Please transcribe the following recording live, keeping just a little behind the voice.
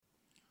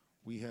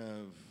We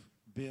have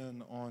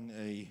been on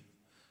a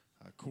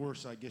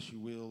course, I guess you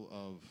will,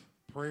 of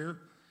prayer,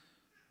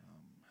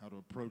 how to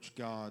approach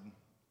God,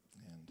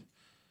 and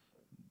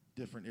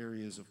different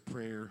areas of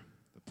prayer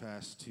the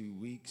past 2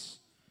 weeks.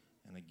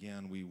 And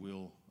again, we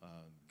will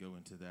go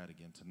into that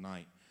again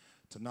tonight.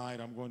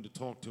 Tonight, I'm going to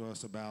talk to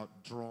us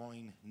about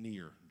drawing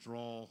near.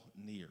 Draw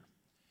near.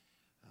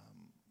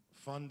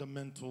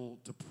 Fundamental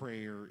to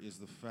prayer is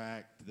the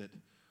fact that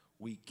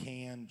we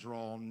can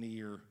draw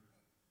near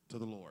to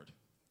the Lord.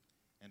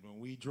 And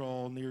when we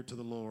draw near to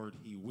the Lord,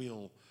 He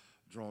will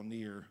draw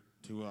near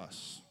to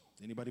us.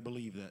 Anybody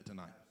believe that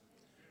tonight?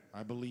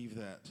 I believe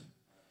that.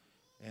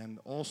 And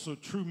also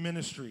true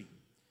ministry,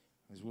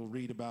 as we'll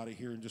read about it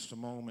here in just a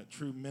moment,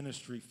 true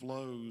ministry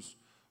flows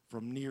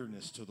from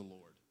nearness to the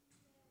Lord.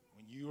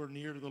 When you are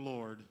near to the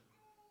Lord,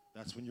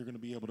 that's when you're going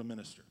to be able to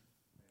minister.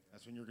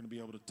 That's when you're going to be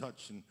able to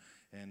touch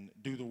and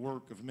do the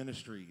work of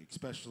ministry,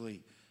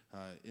 especially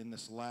in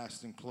this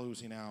last and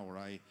closing hour.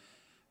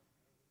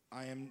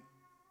 I am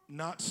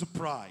not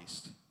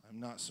surprised. I'm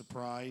not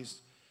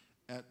surprised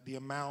at the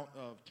amount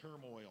of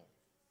turmoil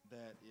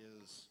that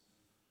is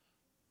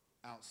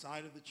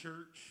outside of the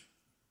church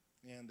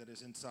and that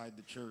is inside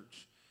the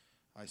church.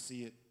 I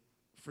see it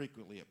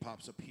frequently. It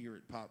pops up here.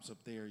 It pops up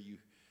there. You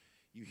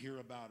hear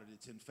about it.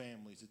 It's in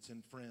families. It's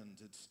in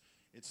friends.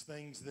 It's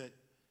things that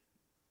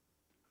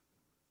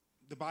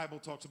the Bible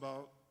talks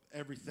about.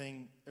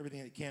 Everything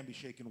that can be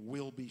shaken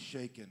will be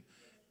shaken.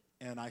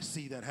 And I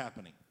see that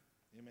happening.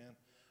 Amen.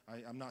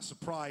 I'm not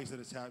surprised that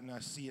it's happening. I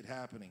see it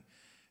happening.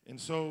 And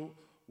so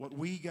what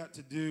we got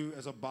to do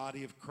as a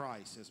body of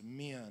Christ, as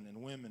men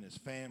and women, as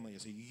family,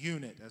 as a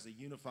unit, as a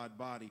unified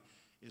body,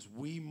 is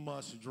we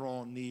must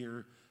draw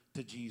near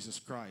to Jesus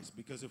Christ.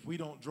 Because if we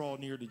don't draw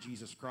near to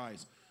Jesus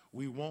Christ,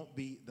 we won't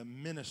be the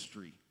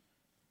ministry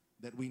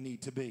that we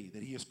need to be,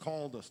 that He has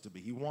called us to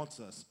be. He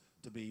wants us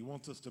to be. He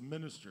wants us to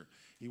minister.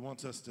 He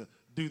wants us to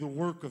do the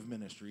work of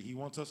ministry. He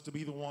wants us to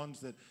be the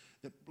ones that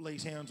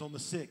lays hands on the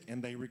sick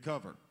and they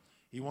recover.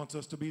 He wants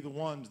us to be the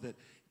ones that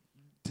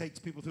takes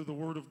people through the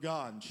Word of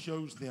God and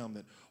shows them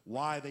that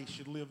why they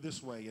should live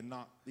this way and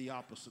not the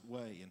opposite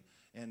way.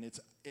 And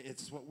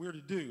it's what we're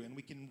to do. And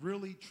we can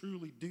really,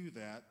 truly do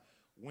that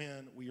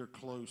when we are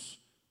close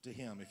to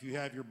Him. If you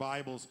have your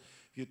Bibles,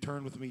 if you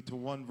turn with me to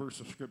one verse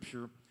of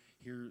Scripture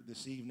here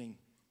this evening,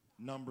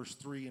 Numbers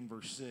 3 and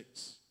verse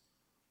 6.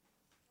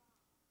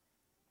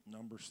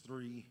 Numbers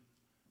 3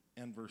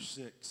 and verse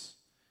 6.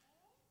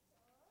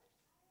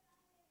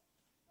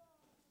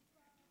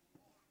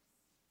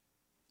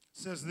 It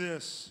says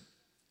this: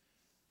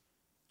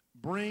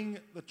 bring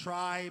the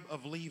tribe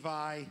of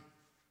Levi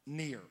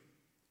near.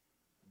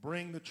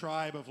 Bring the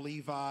tribe of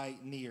Levi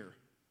near,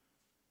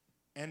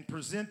 and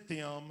present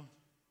them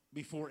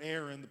before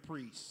Aaron the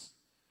priest.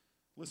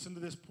 Listen to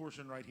this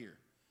portion right here.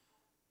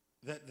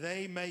 That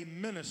they may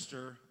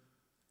minister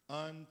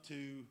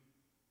unto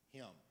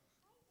him.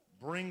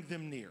 Bring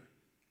them near.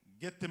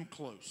 Get them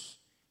close.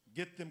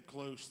 Get them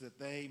close that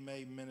they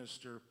may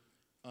minister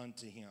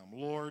unto him.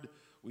 Lord,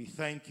 we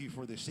thank you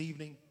for this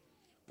evening.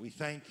 We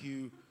thank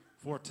you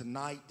for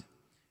tonight.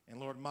 And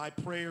Lord, my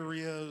prayer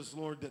is,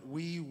 Lord, that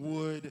we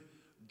would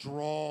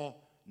draw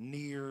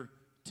near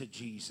to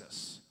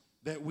Jesus.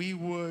 That we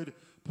would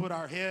put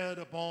our head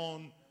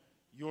upon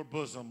your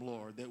bosom,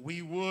 Lord. That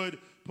we would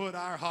put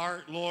our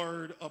heart,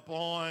 Lord,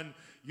 upon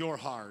your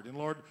heart. And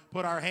Lord,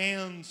 put our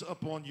hands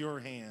upon your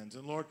hands.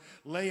 And Lord,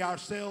 lay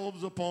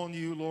ourselves upon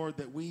you, Lord,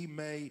 that we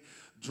may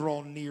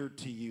draw near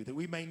to you, that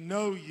we may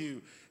know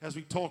you, as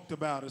we talked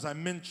about, as I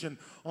mentioned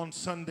on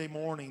Sunday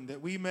morning,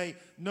 that we may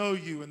know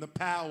you in the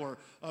power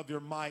of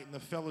your might and the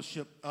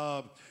fellowship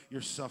of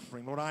your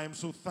suffering. Lord, I am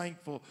so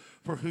thankful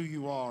for who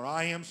you are.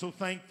 I am so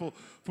thankful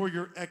for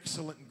your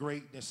excellent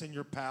greatness and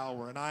your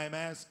power. And I am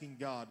asking,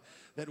 God,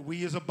 that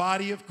we as a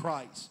body of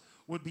Christ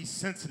would be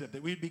sensitive,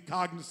 that we would be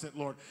cognizant,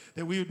 Lord,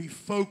 that we would be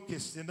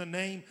focused in the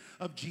name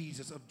of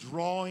Jesus, of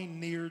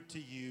drawing near to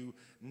you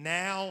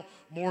now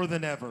more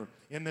than ever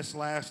in this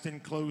last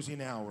and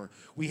closing hour.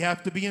 We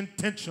have to be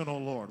intentional,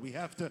 Lord. We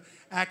have to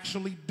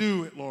actually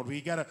do it, Lord. We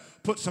got to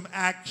put some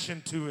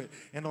action to it.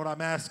 And Lord,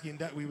 I'm asking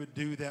that we would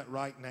do that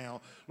right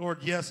now. Lord,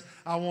 yes,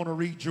 I want to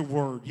read your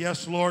word.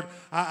 Yes, Lord,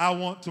 I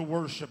want to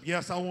worship.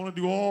 Yes, I want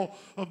to do all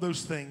of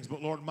those things.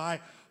 But Lord, my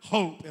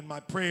hope and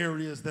my prayer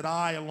is that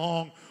I,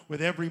 along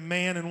with every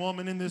man and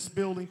woman in this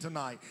building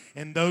tonight,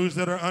 and those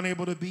that are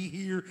unable to be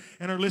here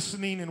and are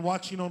listening and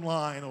watching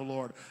online, oh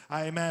Lord,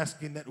 I am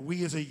asking that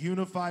we as a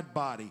unified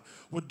body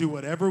would do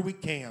whatever we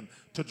can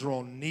to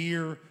draw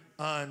near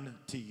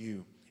unto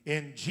you.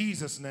 In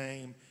Jesus'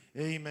 name,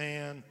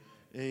 amen,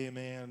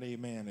 amen,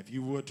 amen. If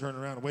you would turn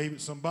around and wave at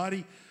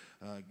somebody,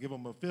 give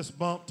them a fist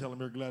bump, tell them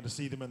you're glad to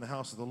see them in the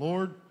house of the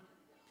Lord.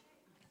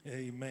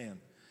 Amen.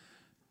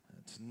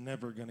 It's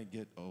never going to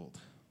get old.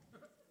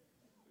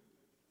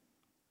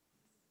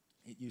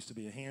 It used to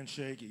be a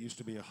handshake, it used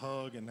to be a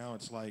hug, and now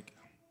it's like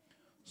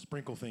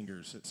sprinkle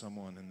fingers at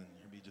someone and then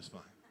you'll be just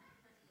fine.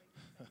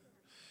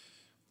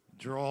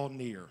 Draw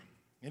near.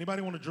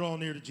 Anybody want to draw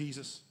near to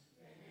Jesus?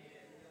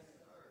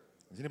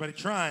 Is anybody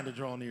trying to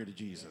draw near to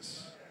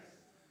Jesus?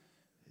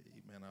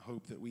 Amen. I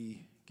hope that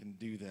we can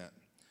do that.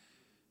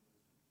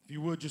 If you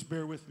would, just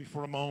bear with me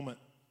for a moment.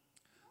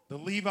 The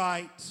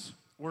Levites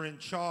were in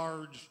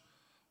charge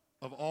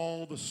of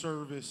all the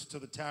service to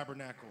the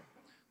tabernacle.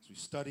 As we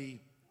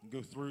study and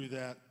go through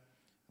that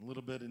a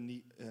little bit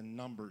in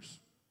Numbers,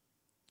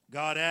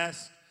 God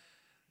asked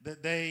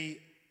that they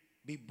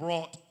be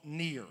brought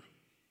near,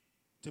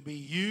 to be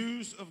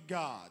used of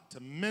God, to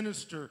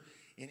minister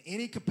in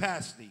any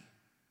capacity.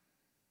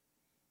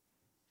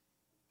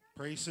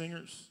 Praise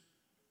singers,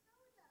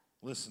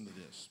 listen to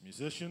this.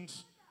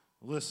 Musicians,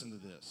 listen to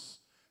this.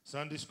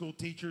 Sunday school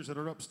teachers that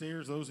are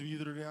upstairs, those of you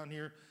that are down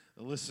here,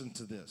 listen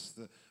to this.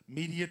 The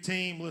media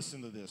team,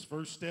 listen to this.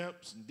 First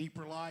Steps and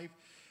Deeper Life,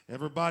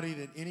 everybody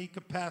that any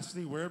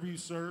capacity, wherever you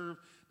serve,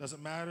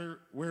 doesn't matter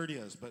where it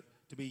is, but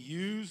to be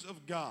used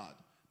of God,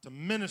 to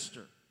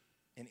minister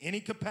in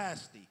any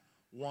capacity,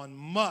 one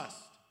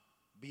must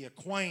be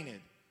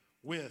acquainted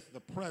with the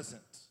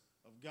presence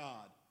of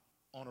God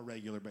on a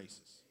regular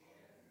basis.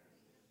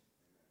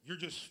 You're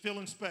just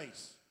filling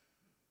space,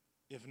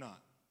 if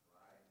not.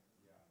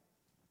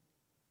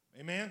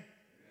 Amen?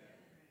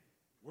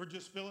 We're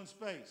just filling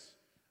space.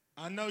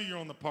 I know you're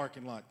on the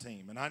parking lot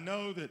team, and I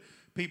know that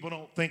people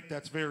don't think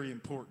that's very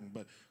important,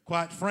 but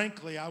quite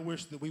frankly, I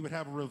wish that we would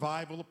have a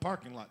revival of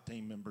parking lot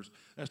team members.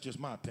 That's just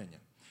my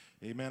opinion.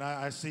 Amen.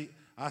 I see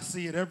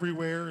it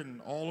everywhere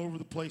and all over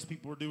the place.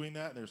 People are doing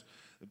that. There's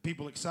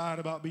people excited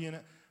about being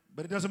it.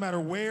 But it doesn't matter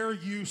where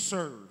you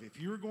serve. If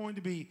you're going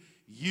to be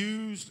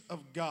used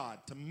of God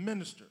to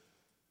minister,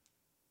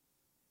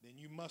 then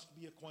you must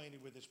be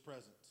acquainted with his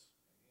presence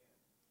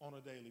on a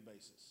daily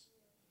basis.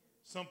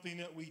 Something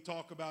that we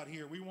talk about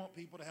here. We want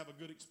people to have a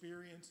good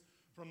experience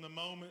from the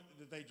moment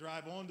that they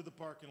drive onto the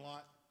parking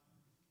lot,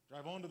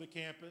 drive onto the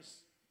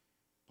campus,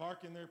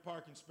 park in their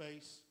parking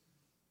space,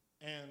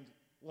 and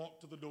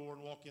walk to the door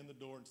and walk in the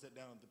door and sit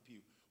down at the pew.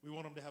 We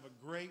want them to have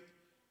a great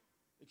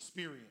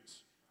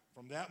experience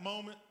from that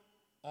moment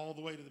all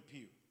the way to the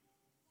pew.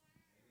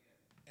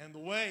 And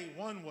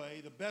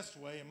the best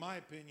way, in my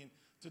opinion,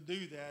 to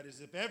do that is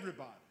if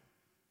everybody,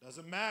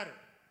 doesn't matter.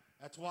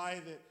 That's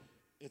why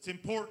it's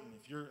important.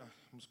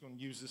 I'm just going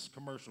to use this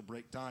commercial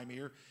break time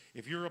here.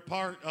 If you're a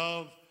part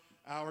of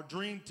our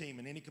dream team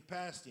in any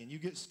capacity and you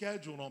get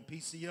scheduled on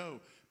PCO,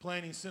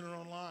 Planning Center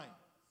Online,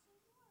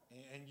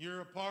 and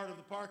you're a part of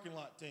the parking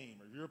lot team,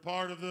 or you're a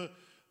part of the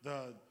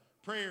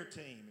prayer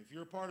team, if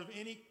you're a part of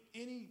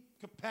any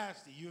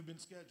capacity you have been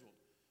scheduled,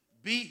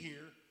 be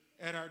here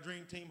at our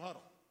dream team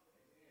huddle.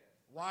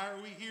 Why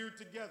are we here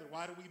together?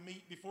 Why do we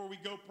meet before we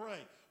go pray?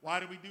 Why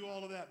do we do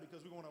all of that?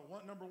 Because we want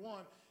to, number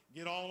one,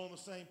 get all on the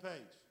same page,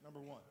 number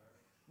one.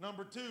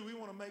 Number two, we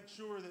want to make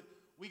sure that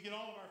we get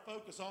all of our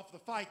focus off the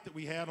fight that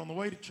we had on the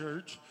way to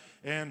church.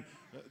 And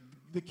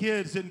the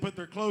kids didn't put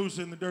their clothes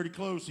in the dirty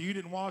clothes, so you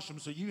didn't wash them,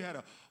 so you had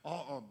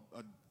a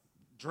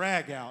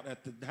drag out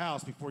at the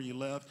house before you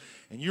left.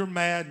 And you're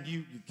mad, and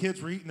your kids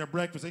were eating their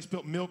breakfast. They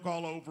spilt milk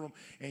all over them,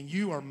 and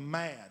you are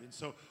mad. And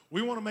so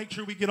we want to make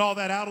sure we get all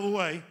that out of the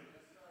way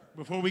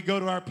before we go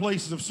to our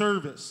places of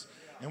service.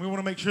 And we want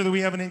to make sure that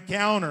we have an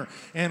encounter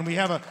and we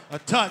have a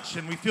touch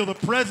and we feel the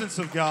presence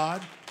of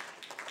God.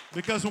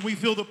 Because when we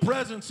feel the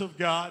presence of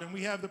God and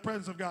we have the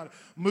presence of God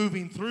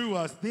moving through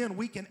us, then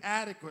we can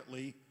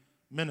adequately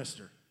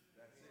minister.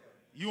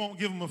 You won't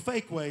give them a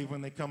fake wave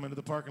when they come into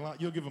the parking lot.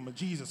 You'll give them a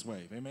Jesus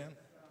wave. Amen?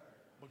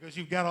 Because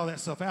you've got all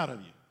that stuff out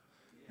of you.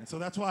 And so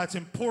that's why it's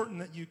important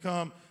that you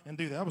come and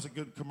do that. That was a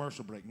good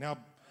commercial break. Now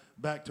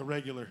back to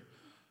regular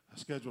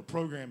scheduled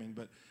programming.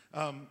 But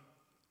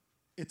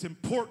it's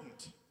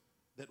important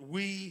that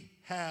we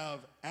have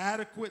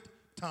adequate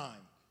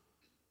time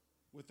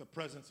with the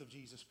presence of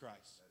Jesus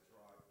Christ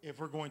if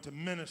we're going to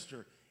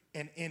minister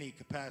in any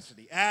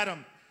capacity.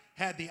 Adam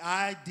had the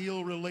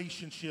ideal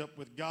relationship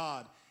with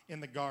God in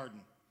the garden.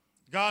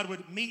 God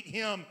would meet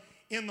him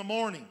in the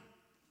morning.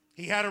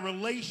 He had a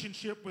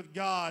relationship with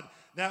God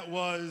that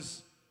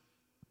was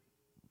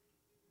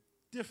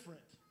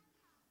different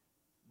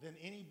than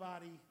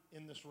anybody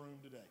in this room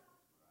today.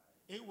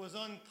 It was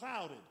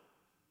unclouded.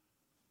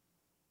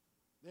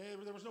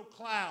 There was no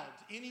clouds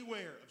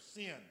anywhere of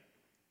sin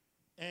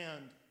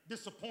and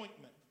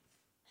disappointment.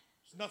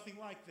 There's nothing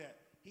like that.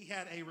 He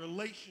had a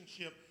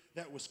relationship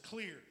that was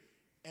clear.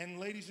 And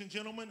ladies and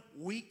gentlemen,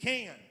 we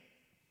can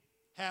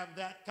have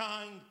that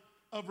kind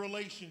of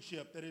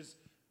relationship that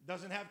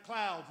doesn't have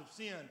clouds of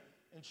sin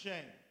and shame.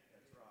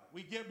 That's right.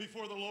 We get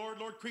before the Lord,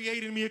 Lord,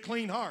 create in me a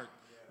clean heart,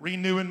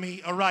 renew in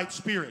me a right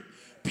spirit,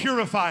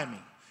 purify me.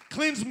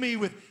 Cleanse me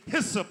with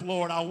hyssop,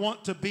 Lord. I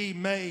want to be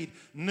made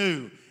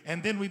new.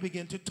 And then we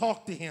begin to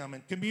talk to him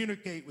and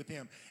communicate with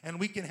him. And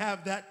we can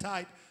have that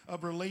type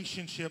of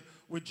relationship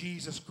with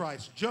Jesus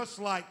Christ, just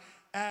like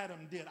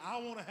Adam did. I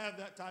want to have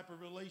that type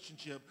of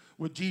relationship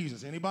with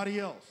Jesus. Anybody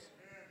else?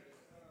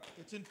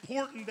 It's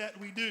important that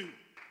we do.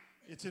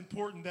 It's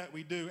important that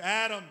we do.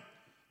 Adam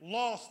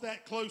lost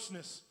that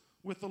closeness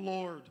with the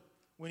Lord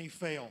when he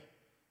fell.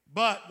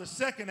 But the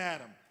second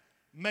Adam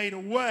made a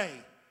way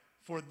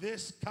for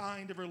this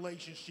kind of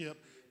relationship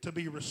to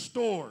be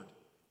restored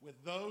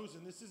with those,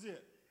 and this is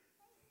it,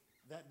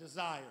 that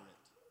desire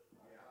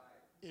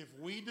it. If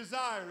we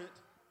desire it,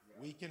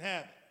 we can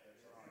have it.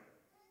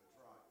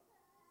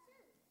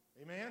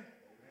 Amen?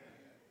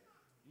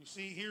 You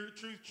see, here at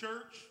Truth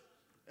Church,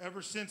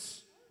 ever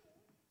since,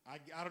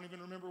 I don't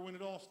even remember when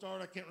it all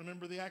started. I can't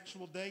remember the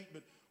actual date,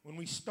 but when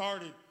we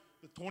started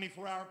the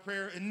 24-hour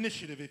prayer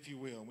initiative, if you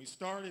will, and we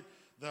started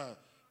the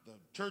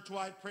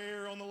church-wide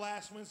prayer on the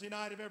last Wednesday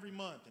night of every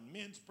month, and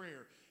men's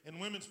prayer and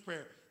women's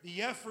prayer,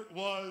 the effort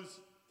was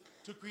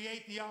to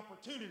create the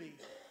opportunity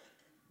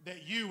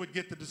that you would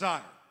get the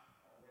desire.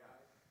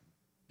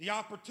 The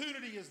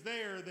opportunity is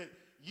there that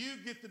you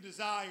get the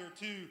desire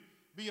to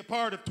be a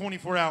part of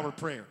 24-hour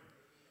prayer.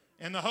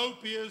 And the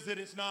hope is that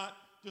it's not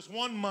just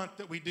 1 month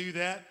that we do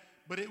that,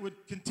 but it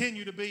would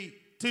continue to be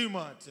 2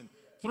 months and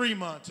 3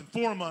 months and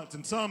 4 months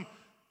and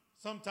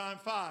sometime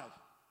 5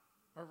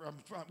 or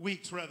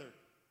weeks rather,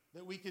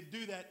 that we could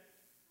do that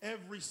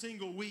every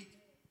single week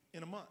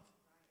in a month,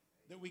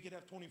 that we could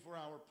have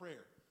 24-hour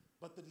prayer.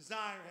 But the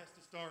desire has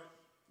to start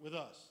with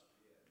us.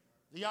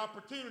 The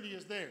opportunity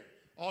is there.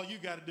 All you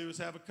got to do is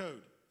have a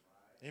code.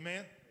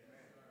 Amen?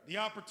 The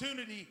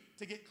opportunity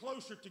to get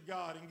closer to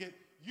God and get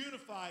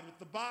unified with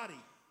the body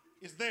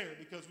is there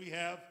because we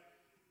have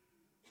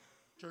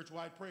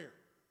church-wide prayer.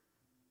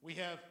 We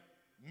have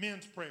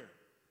men's prayer.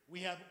 We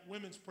have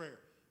women's prayer.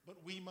 But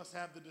we must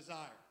have the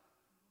desire.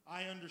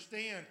 I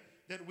understand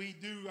that we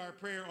do our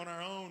prayer on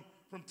our own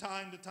from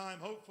time to time,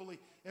 hopefully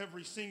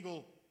every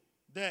single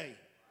day.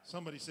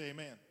 Somebody say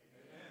amen. Amen.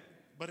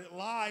 But it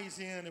lies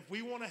in, if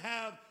we want to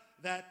have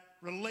that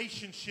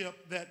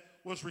relationship that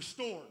was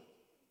restored,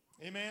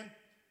 amen,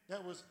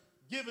 that was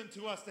given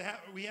to us to have,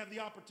 we have the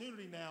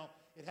opportunity now,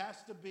 it has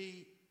to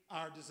be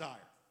our desire.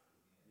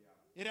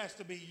 It has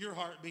to be your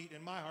heartbeat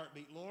and my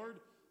heartbeat. Lord,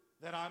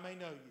 that I may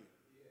know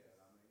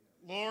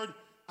you. Lord,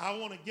 I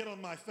want to get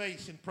on my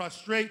face and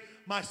prostrate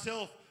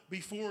myself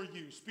before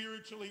you,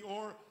 spiritually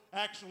or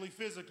actually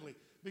physically.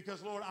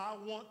 Because, Lord, I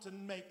want to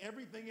make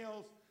everything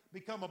else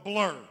become a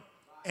blur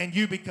and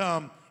you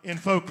become in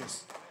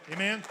focus.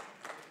 Amen?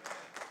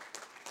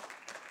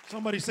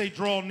 Somebody say,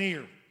 draw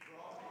near.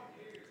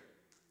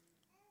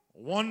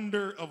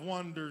 Wonder of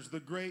wonders,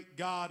 the great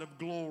God of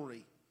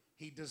glory.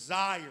 He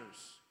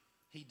desires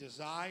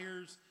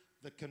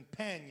the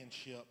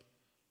companionship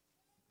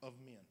of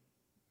men.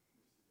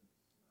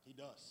 He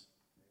does.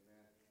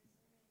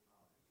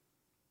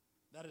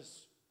 That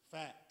is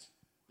fact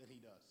that he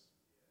does.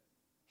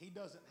 He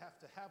doesn't have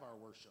to have our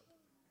worship,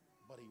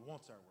 but he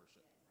wants our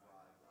worship.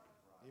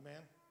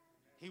 Amen?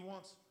 He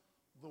wants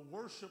the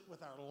worship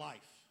with our life.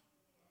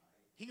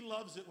 He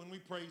loves it when we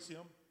praise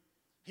him.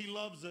 He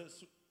loves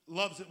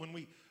it when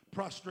we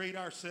prostrate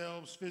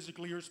ourselves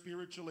physically or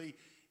spiritually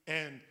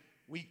and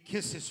we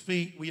kiss his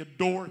feet, we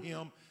adore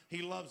him.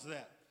 He loves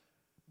that.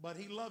 But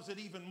he loves it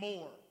even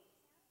more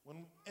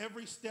when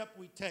every step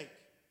we take,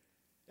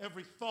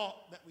 every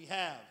thought that we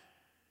have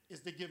is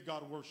to give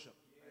God worship.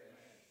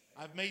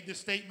 I've made this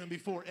statement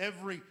before.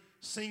 Every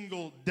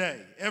single day,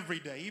 every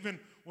day, even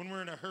when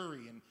we're in a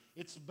hurry and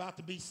it's about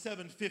to be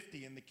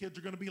 7:50 and the kids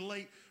are going to be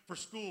late for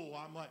school,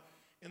 I'm like,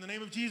 in the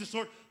name of Jesus,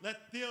 Lord,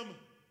 let them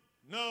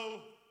know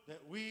that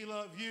we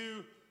love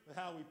you and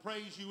how we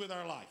praise you with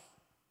our life.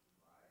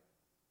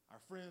 Our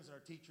friends, our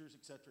teachers,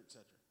 etc.,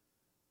 etc.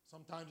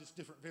 Sometimes it's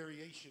different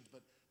variations,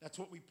 but that's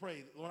what we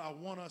pray. Lord, I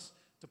want us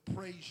to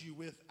praise you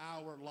with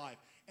our life.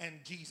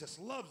 And Jesus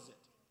loves it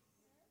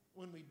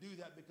when we do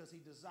that because he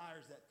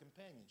desires that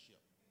companionship.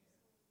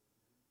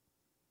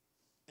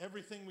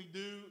 Everything we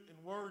do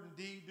in word and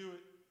deed, do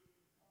it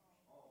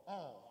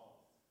all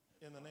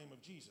in the name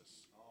of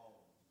Jesus.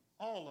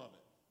 All of it.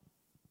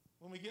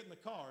 When we get in the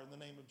car, in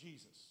the name of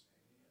Jesus.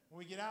 When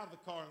we get out of the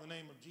car, in the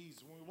name of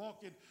Jesus. When we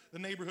walk in the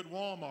neighborhood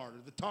Walmart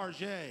or the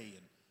Target,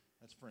 and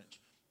that's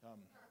French.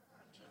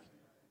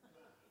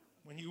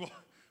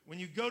 When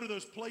you go to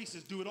those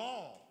places, do it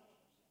all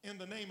in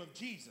the name of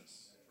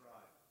Jesus.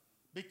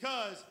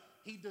 Because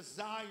he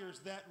desires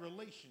that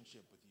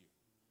relationship with you.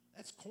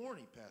 That's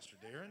corny, Pastor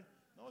Darren.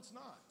 No, it's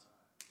not.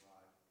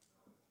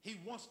 He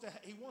wants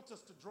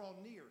us to draw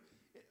near.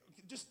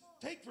 Just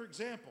take, for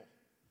example,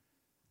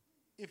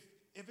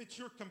 if it's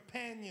your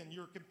companion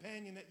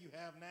that you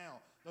have now,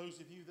 those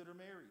of you that are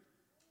married,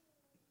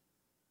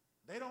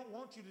 they don't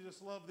want you to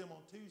just love them on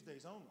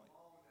Tuesdays only.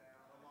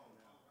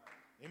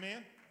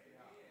 Amen?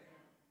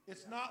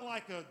 It's not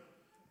like a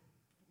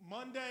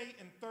Monday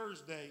and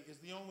Thursday is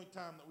the only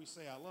time that we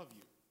say, I love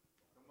you.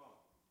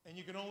 And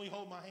you can only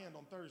hold my hand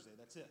on Thursday.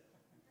 That's it.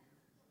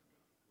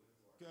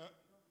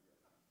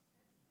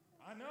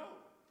 I know.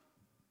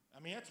 I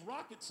mean, that's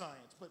rocket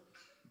science. But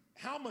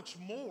how much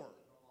more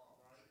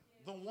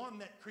the one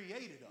that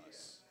created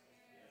us,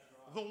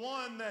 the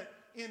one that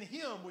in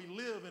him we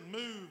live and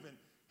move and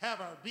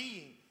have our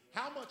being,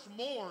 how much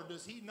more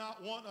does he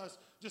not want us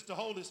just to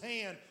hold his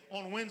hand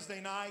on Wednesday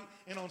night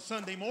and on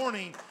Sunday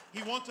morning?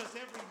 He wants us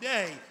every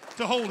day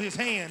to hold his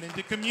hand and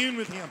to commune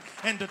with him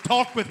and to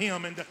talk with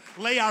him and to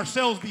lay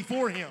ourselves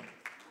before him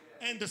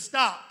and to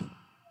stop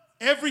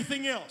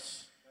everything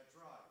else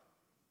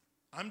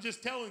I'm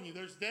just telling you,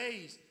 there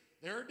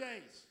are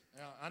days.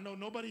 Now, I know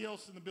nobody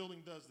else in the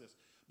building does this,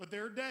 but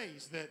there are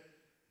days that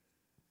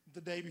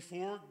the day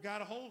before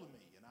got a hold of me,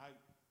 and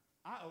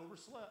I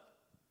overslept.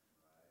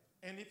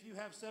 And if you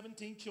have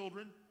 17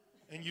 children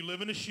and you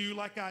live in a shoe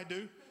like I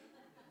do,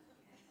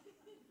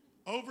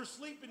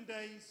 oversleeping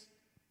days,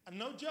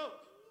 no joke,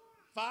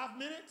 5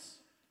 minutes,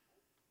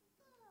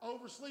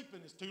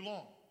 oversleeping is too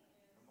long.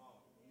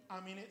 I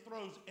mean, it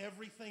throws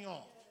everything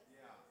off.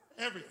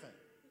 Everything.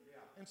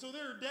 And so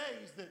there are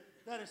days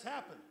that has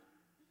happened.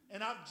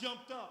 And I've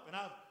jumped up and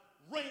I've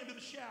ran to the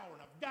shower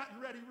and I've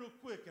gotten ready real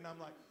quick. And I'm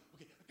like,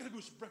 okay, I got to go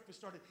get some breakfast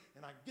started.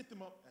 And I get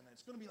them up and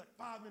it's going to be like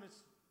 5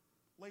 minutes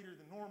later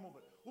than normal,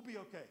 but we'll be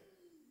okay.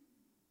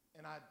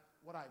 And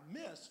what I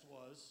missed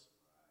was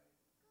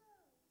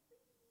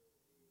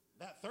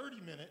that 30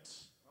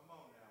 minutes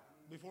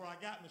before I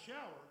got in the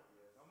shower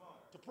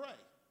to pray.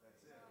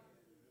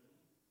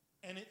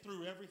 And it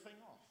threw everything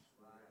off.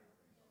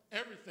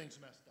 Everything's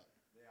messed up.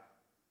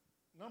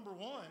 Number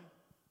one,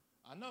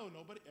 I know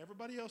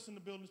everybody else in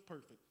the building is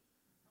perfect,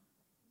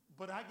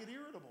 but I get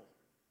irritable.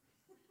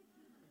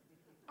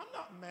 I'm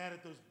not mad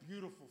at those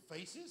beautiful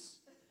faces.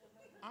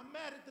 I'm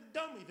mad at the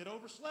dummy that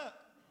overslept.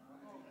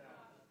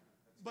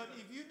 But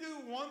if you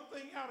do one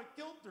thing out of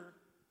kilter,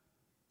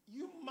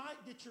 you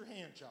might get your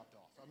hand chopped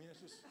off. I mean, it's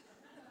just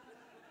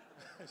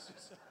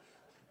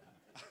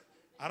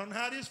I don't know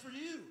how it is for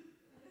you.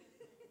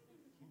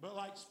 But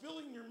like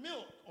spilling your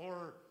milk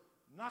or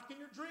knocking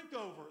your drink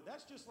over,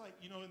 that's just like,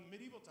 in the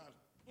medieval times,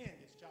 hand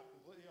gets chopped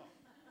completely off.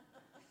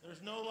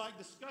 There's no like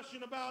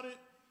discussion about it.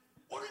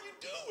 What are you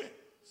doing?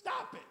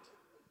 Stop it.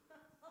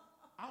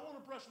 I want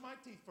to brush my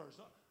teeth first.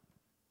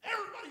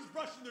 Everybody's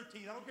brushing their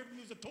teeth. I don't care if you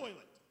use a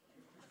toilet.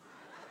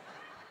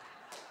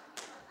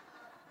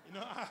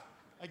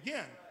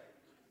 Again,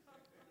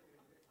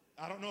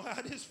 I don't know how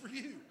it is for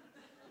you.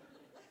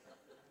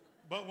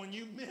 But when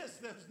you miss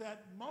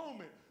that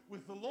moment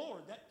with the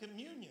Lord, that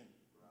communion.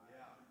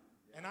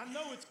 And I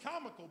know it's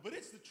comical, but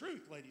it's the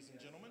truth, ladies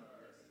and gentlemen.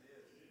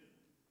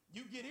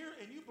 You get here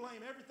and you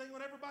blame everything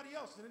on everybody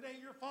else, and it ain't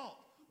your fault.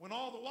 When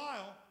all the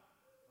while,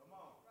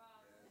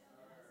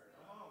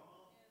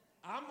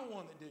 I'm the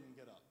one that didn't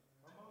get up.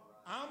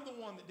 I'm the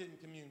one that didn't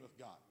commune with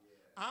God.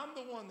 I'm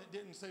the one that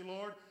didn't say,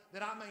 Lord,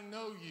 that I may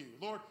know you.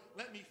 Lord,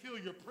 let me feel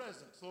your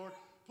presence. Lord,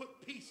 put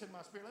peace in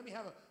my spirit. Let me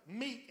have a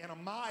meek and a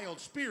mild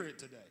spirit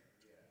today.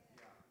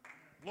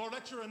 Lord,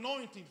 let your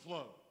anointing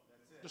flow.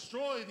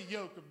 Destroy the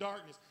yoke of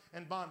darkness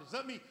and bondage.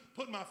 Let me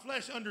put my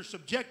flesh under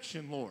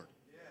subjection, Lord.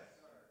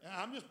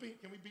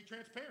 Can we be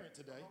transparent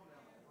today?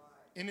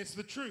 And it's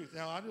the truth.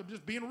 Now, I'm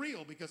just being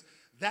real because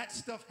that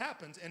stuff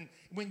happens. And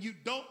when you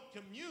don't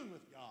commune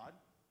with God,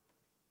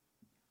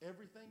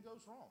 everything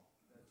goes wrong.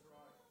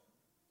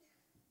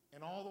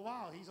 And all the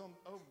while,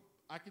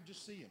 I could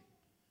just see him.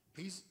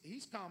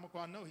 He's comical.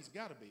 I know he's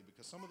got to be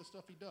because some of the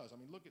stuff he does. I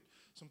mean, look at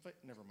some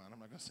never mind. I'm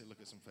not going to say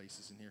look at some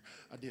faces in here.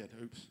 I did.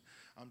 Oops.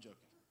 I'm joking.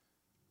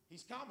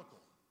 He's comical.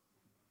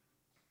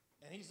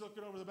 And he's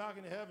looking over the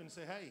balcony of heaven and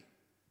say, hey,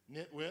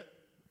 nitwit,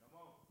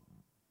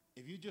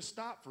 if you just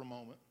stop for a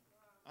moment,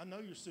 I know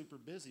you're super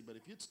busy, but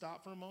if you'd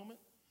stop for a moment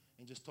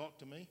and just talk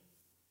to me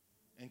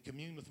and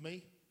commune with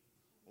me,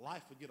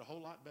 life would get a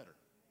whole lot better.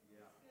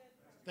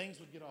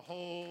 Things would get a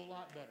whole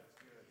lot better.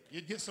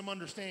 You'd get some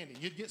understanding.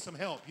 You'd get some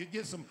help. You'd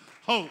get some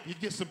hope. You'd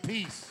get some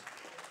peace.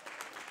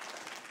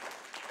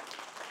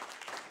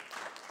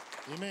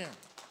 Amen.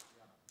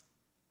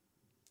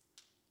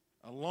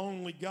 A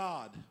lonely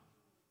God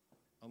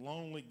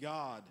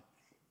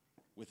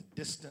with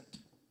distant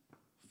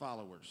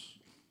followers.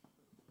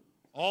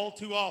 All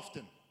too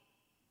often,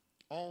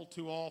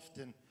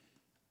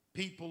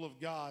 people of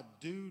God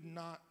do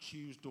not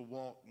choose to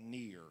walk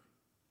near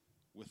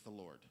with the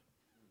Lord.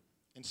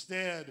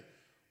 Instead,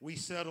 we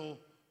settle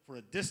for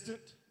a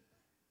distant,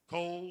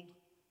 cold,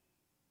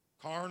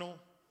 carnal,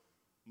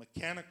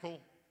 mechanical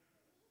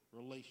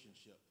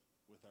relationship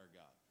with our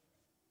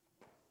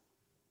God.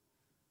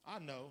 I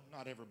know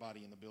not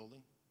everybody in the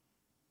building,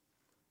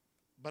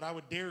 but I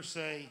would dare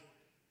say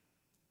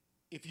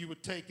if you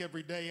would take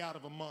every day out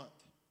of a month,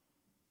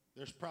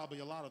 there's probably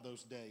a lot of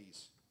those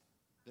days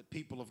that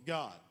people of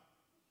God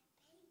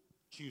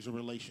choose a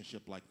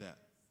relationship like that.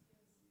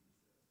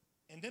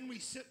 And then we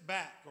sit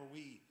back or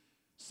we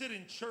sit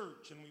in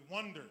church and we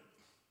wonder,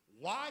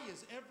 why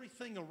is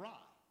everything awry?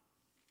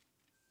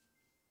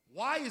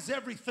 Why is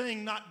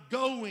everything not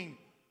going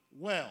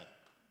well?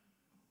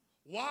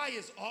 Why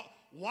is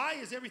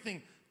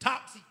everything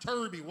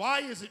topsy-turvy?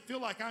 Why does it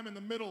feel like I'm in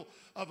the middle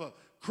of a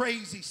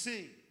crazy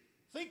sea?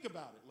 Think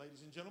about it,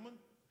 ladies and gentlemen.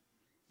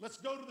 Let's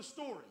go to the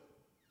story.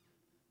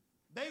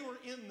 They were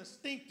in the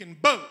stinking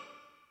boat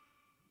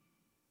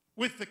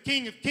with the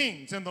King of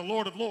Kings and the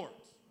Lord of Lords.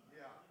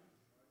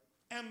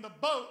 And the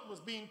boat was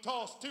being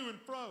tossed to and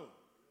fro.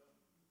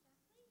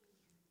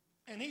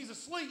 And he's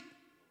asleep.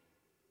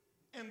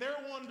 And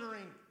they're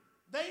wondering,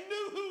 they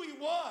knew who he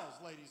was,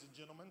 ladies and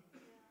gentlemen.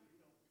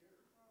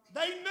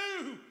 They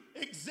knew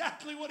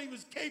exactly what he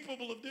was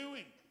capable of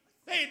doing.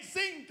 They had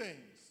seen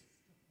things.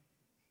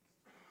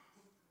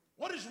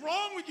 What is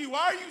wrong with you?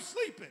 Why are you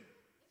sleeping?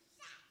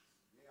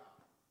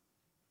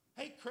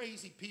 Hey,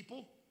 crazy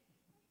people.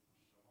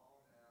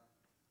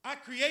 I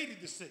created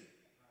the sea.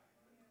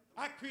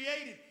 I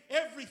created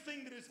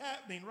everything that is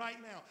happening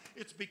right now.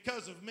 It's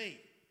because of me.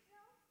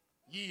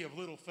 Ye of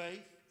little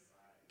faith,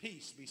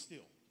 peace be still.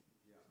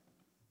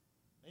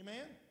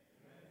 Amen?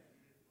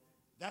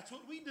 That's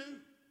what we do.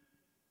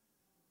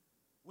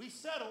 We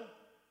settle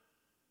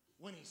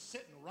when he's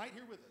sitting right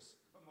here with us.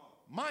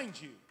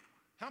 Mind you,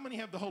 how many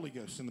have the Holy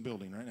Ghost in the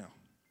building right now?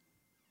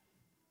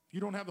 If you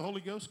don't have the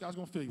Holy Ghost, God's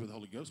going to fill you with the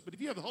Holy Ghost. But if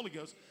you have the Holy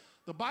Ghost,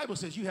 the Bible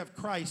says you have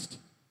Christ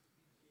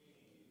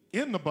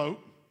in the boat,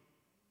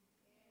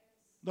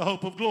 the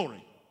hope of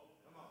glory.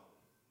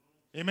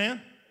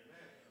 Amen?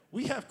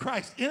 We have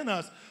Christ in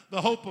us,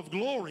 the hope of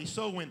glory.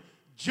 So when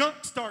junk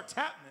starts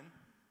happening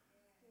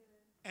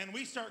and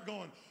we start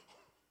going,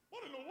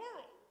 what in the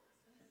world?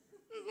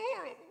 This is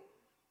horrible.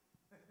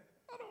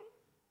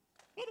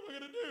 What am I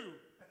going to do?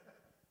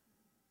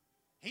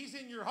 He's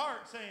in your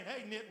heart saying,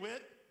 hey,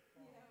 nitwit.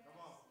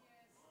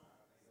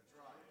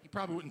 He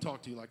probably wouldn't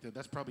talk to you like that.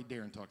 That's probably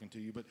Darren talking to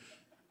you. But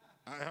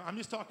I'm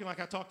just talking like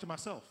I talk to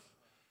myself.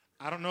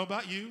 I don't know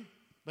about you,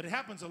 but it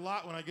happens a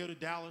lot when I go to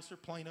Dallas or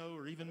Plano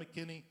or even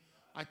McKinney.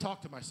 I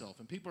talk to myself,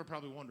 and people are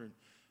probably wondering,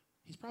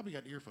 he's probably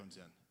got earphones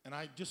in. And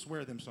I just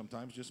wear them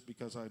sometimes just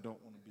because I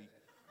don't want to be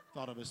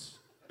thought of as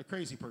a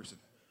crazy person.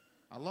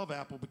 I love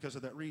Apple because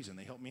of that reason.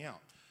 They help me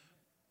out.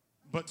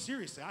 But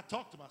seriously, I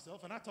talk to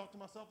myself, and I talk to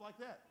myself like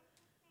that.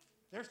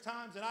 There's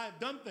times that I have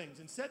done things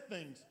and said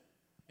things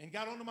and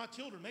got onto my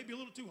children, maybe a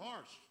little too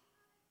harsh.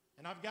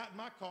 And I've gotten in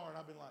my car, and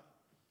I've been like,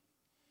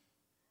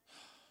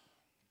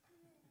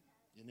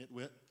 you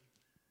nitwit.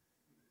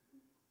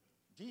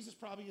 Jesus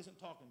probably isn't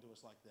talking to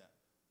us like that.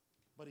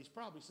 But he's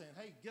probably saying,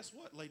 hey, guess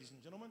what, ladies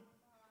and gentlemen?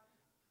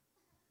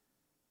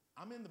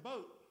 I'm in the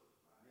boat.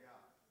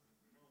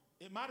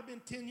 It might have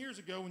been 10 years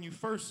ago when you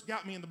first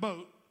got me in the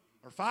boat,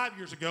 or 5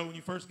 years ago when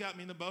you first got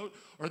me in the boat,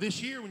 or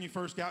this year when you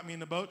first got me in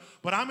the boat,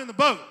 but I'm in the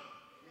boat.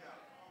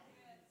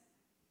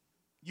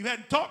 You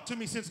hadn't talked to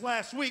me since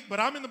last week, but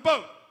I'm in the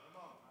boat.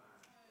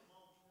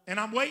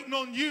 And I'm waiting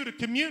on you to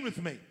commune with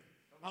me.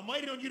 I'm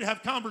waiting on you to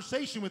have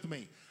conversation with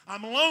me.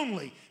 I'm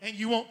lonely, and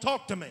you won't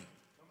talk to me.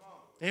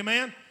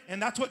 Amen?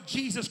 And that's what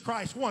Jesus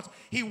Christ wants.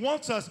 He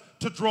wants us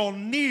to draw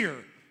near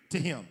to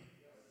him.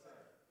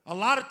 A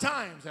lot of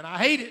times, and I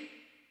hate it,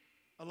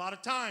 a lot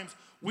of times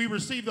we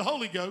receive the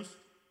Holy Ghost.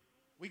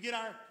 We get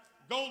our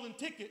golden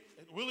ticket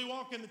at Willy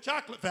Wonka and the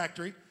Chocolate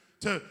Factory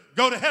to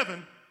go to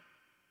heaven,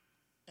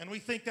 and we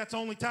think that's the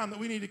only time that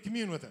we need to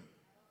commune with him.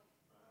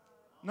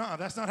 No,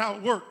 that's not how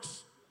it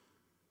works.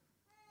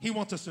 He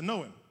wants us to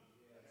know him.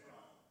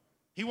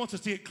 He wants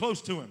us to get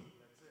close to him.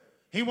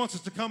 He wants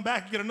us to come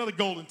back and get another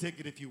golden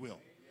ticket, if you will,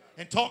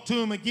 and talk to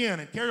him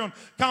again and carry on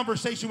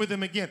conversation with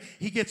him again.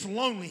 He gets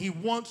lonely. He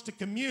wants to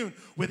commune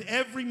with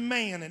every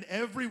man and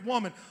every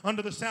woman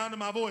under the sound of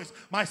my voice,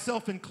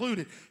 myself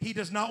included. He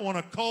does not want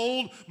a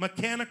cold,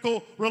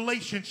 mechanical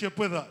relationship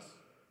with us.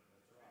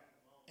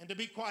 And to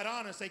be quite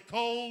honest, a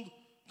cold,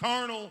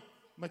 carnal,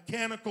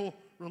 mechanical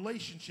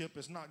relationship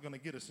is not going to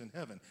get us in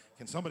heaven.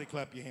 Can somebody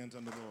clap your hands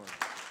unto the Lord?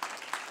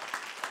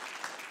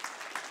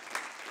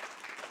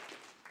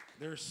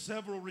 There are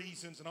several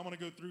reasons, and I'm going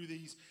to go through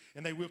these,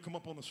 and they will come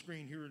up on the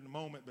screen here in a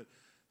moment, but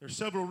there are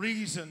several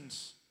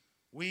reasons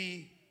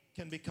we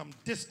can become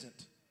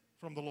distant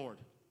from the Lord.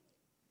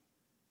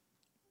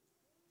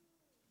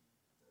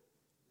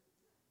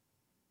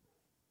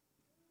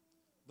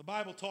 The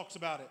Bible talks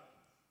about it,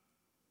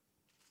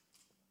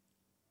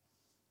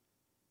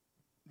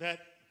 that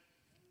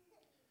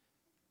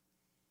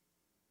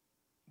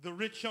the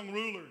rich young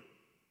ruler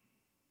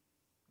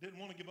didn't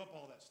want to give up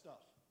all that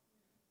stuff.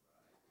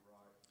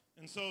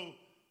 And so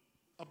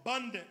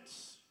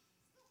abundance,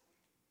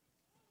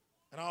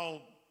 and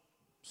I'll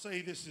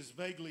say this as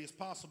vaguely as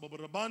possible,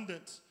 but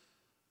abundance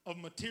of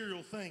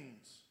material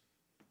things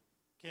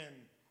can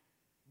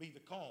be the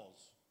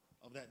cause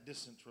of that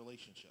distant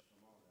relationship.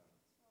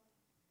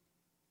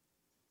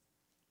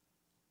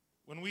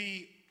 When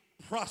we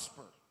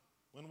prosper,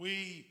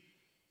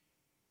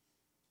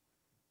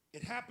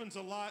 it happens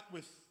a lot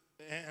with,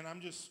 and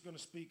I'm just going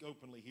to speak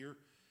openly here,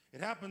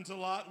 it happens a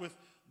lot with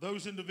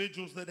those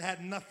individuals that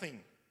had nothing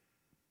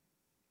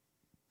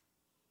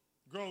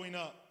growing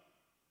up.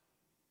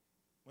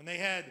 When they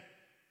had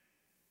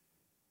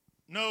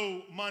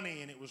no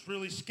money and it was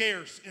really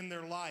scarce in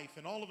their life,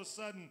 and all of a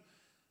sudden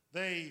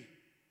they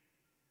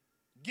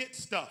get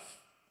stuff,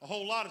 a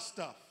whole lot of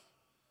stuff.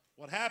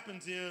 What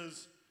happens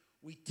is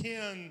we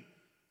tend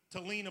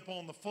to lean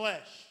upon the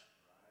flesh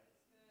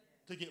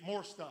to get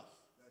more stuff.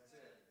 That's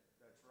it.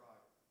 That's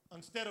right.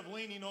 Instead of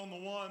leaning on the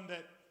one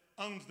that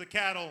owns the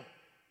cattle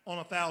on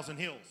 1,000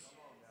 hills.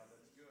 Now,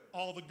 that's good.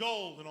 All the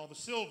gold and all the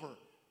silver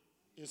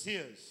is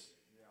his.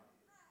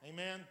 Yeah.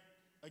 Amen.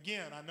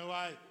 Again, I know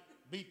I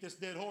beat this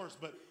dead horse,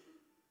 but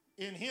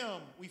in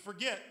him, we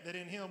forget that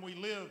in him we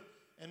live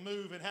and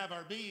move and have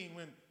our being.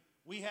 When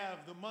we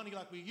have the money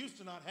like we used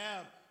to not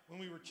have when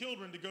we were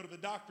children to go to the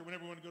doctor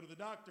whenever we want to go to the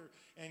doctor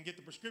and get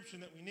the prescription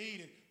that we need.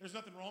 And there's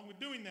nothing wrong with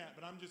doing that.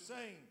 But I'm just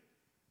saying,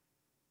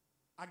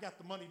 I got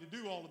the money to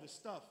do all of this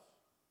stuff.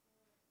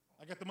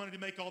 I got the money to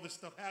make all this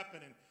stuff happen.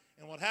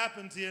 And what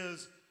happens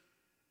is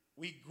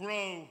we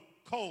grow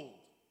cold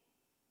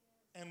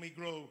and we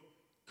grow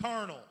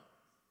carnal.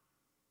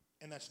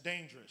 And that's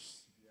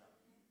dangerous.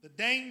 The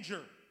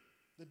danger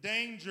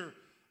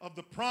of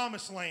the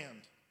promised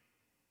land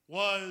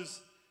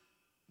was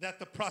that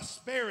the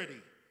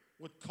prosperity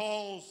would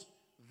cause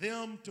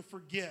them to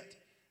forget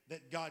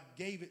that God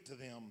gave it to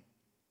them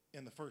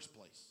in the first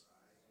place.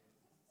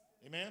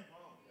 Amen?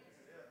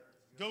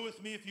 Go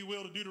with me, if you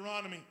will, to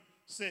Deuteronomy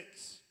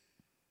 6.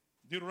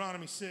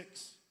 Deuteronomy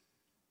 6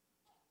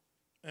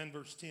 and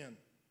verse 10.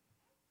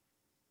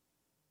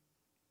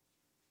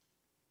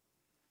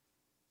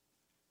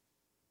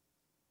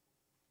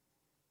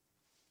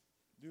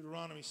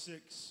 Deuteronomy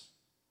 6,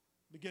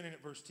 beginning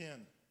at verse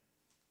 10.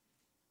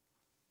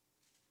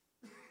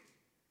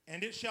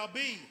 And it shall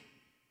be,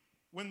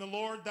 when the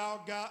Lord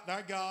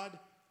thy God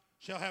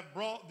shall have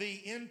brought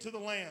thee into the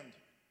land,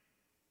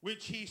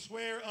 which he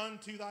sware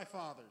unto thy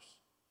fathers,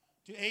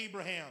 to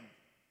Abraham,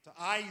 to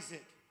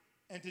Isaac,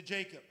 and to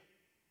Jacob,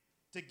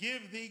 to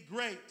give thee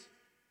great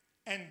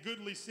and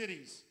goodly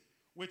cities,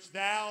 which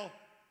thou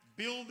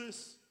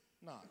buildest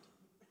not,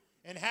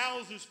 and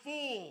houses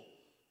full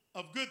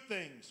of good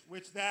things,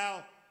 which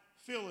thou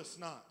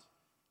fillest not,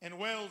 and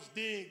wells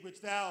dig,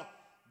 which thou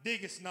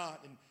diggest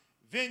not, and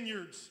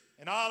vineyards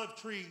and olive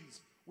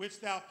trees,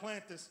 which thou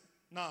plantest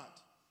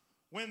not.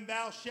 When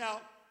thou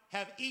shalt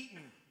have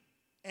eaten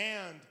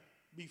and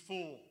be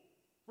full.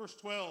 Verse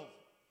 12.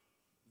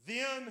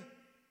 Then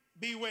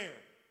beware.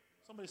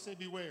 Somebody say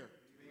beware.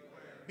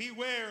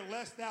 Beware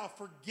lest thou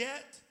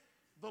forget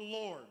the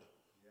Lord,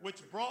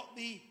 which brought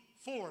thee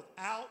forth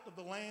out of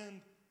the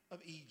land of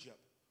Egypt,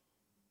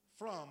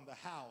 from the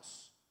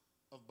house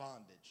of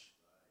bondage.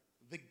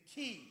 The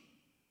key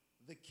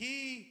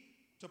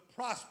to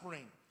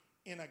prospering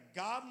in a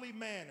godly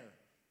manner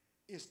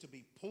is to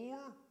be poor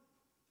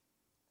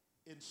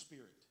in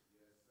spirit.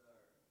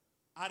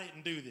 I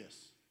didn't do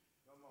this.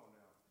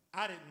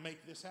 I didn't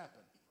make this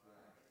happen.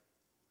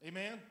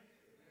 Amen?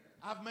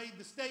 I've made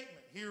the statement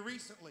here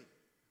recently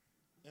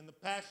in the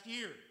past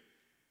year.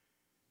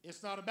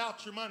 It's not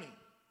about your money.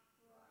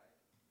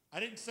 I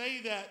didn't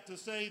say that to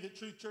say that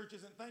Truth Church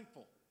isn't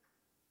thankful.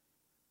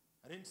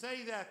 I didn't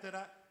say that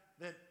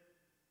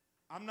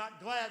I'm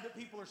not glad that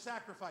people are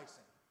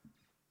sacrificing.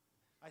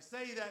 I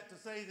say that to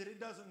say that it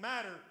doesn't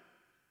matter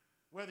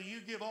whether you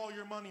give all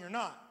your money or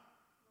not.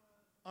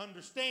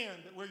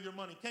 Understand that where your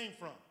money came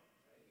from.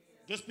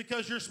 Just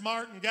because you're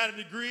smart and got a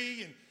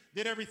degree and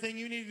did everything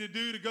you needed to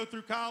do to go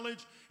through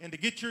college and to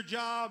get your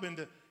job and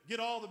to get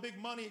all the big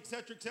money,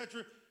 etc.,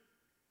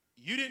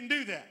 you didn't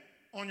do that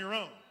on your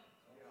own.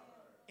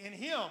 In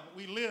him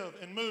we live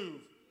and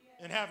move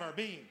and have our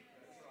being.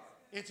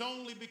 It's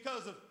only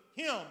because of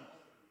him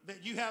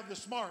that you have the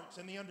smarts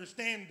and the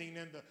understanding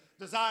and the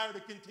desire to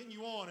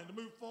continue on and to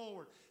move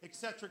forward,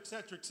 etc.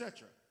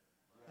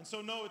 And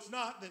so no, it's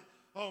not that,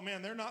 oh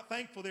man, they're not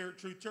thankful there at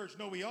Truth Church.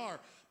 No, we are.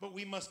 But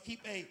we must be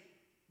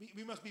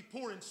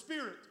poor in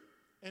spirit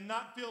and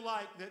not feel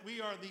like that we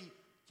are the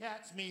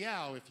cat's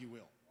meow, if you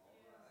will.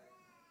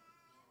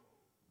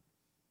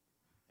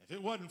 If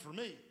it wasn't for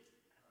me,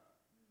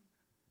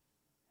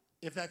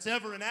 if that's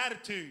ever an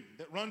attitude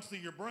that runs through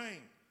your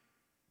brain,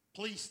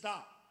 please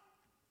stop.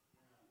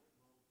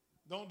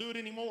 Don't do it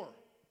anymore.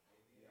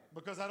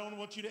 Because I don't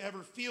want you to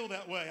ever feel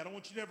that way. I don't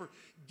want you to ever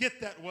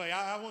get that way.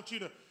 I want you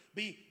to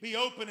be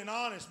open and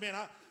honest. Man,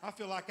 I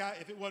feel like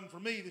if it wasn't for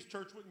me, this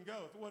church wouldn't go.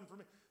 If it wasn't for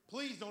me.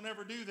 Please don't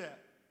ever do that.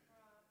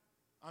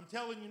 I'm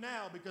telling you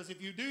now, because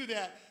if you do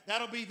that,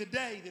 that'll be the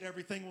day that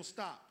everything will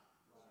stop.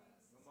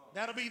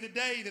 That'll be the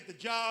day that the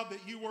job that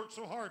you worked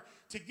so hard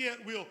to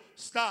get will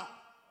stop.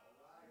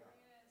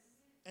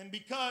 And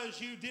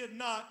because you did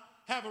not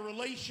have a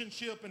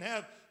relationship and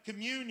have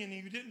communion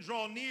and you didn't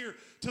draw near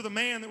to the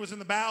man that was in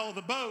the bow of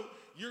the boat,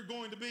 you're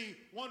going to be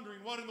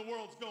wondering what in the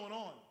world's going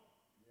on.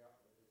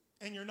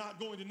 And you're not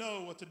going to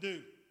know what to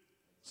do.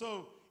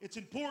 So it's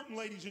important,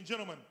 ladies and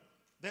gentlemen,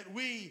 that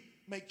we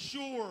make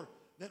sure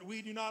that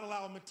we do not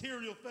allow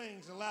material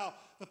things, allow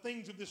the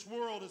things of this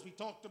world, as we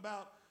talked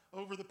about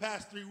over the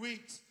past 3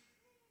 weeks,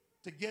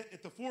 to get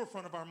at the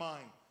forefront of our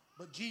mind.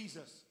 But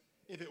Jesus,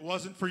 if it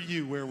wasn't for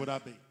you, where would I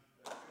be?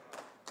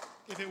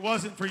 If it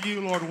wasn't for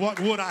you, Lord, what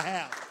would I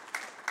have?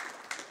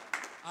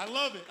 I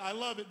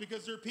love it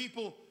because there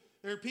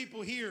are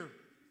people here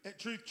at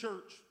Truth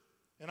Church,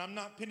 and I'm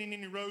not pinning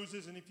any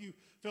roses, and if you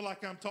feel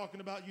like I'm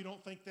talking about you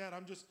don't think that,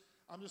 I'm just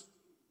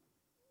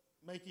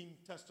making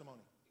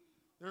testimony.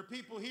 There are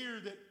people here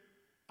that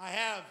I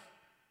have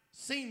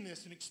seen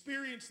this and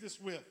experienced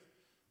this with,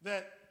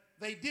 that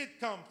they did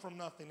come from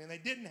nothing and they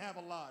didn't have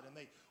a lot, and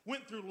they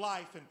went through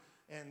life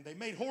and they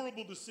made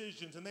horrible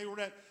decisions and they were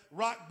at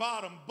rock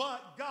bottom,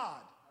 but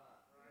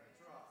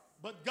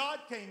God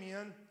came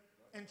in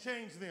and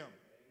changed them.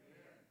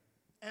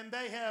 And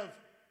they have,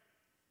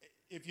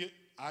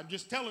 I'm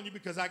just telling you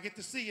because I get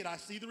to see it, I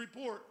see the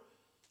report,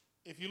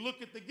 If you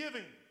look at the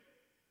giving,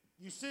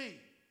 you see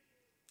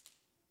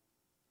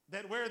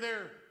that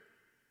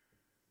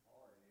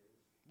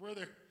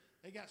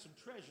they got some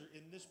treasure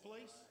in this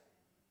place,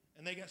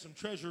 and they got some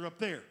treasure up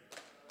there.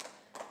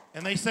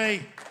 And they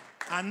say,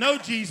 I know,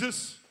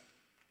 Jesus,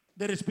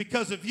 that it's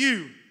because of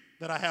you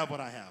that I have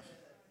what I have.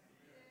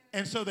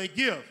 And so they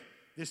give.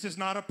 This is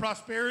not a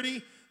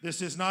prosperity.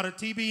 This is not a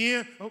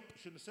TBN. Oh,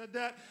 shouldn't have said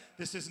that.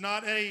 This is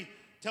not a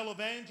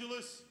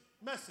televangelist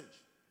message.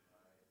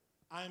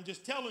 I am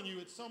just telling you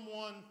it's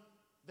someone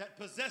that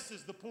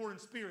possesses the poor in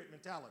spirit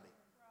mentality.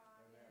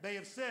 They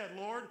have said,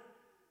 Lord,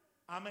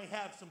 I may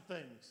have some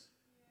things.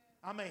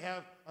 I may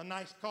have a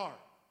nice car.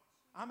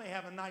 I may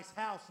have a nice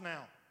house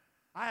now.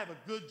 I have a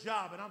good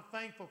job, and I'm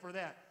thankful for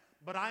that.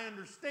 But I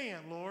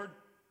understand, Lord,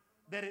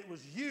 that it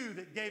was you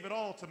that gave it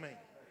all to me.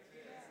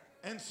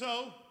 And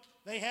so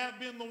they have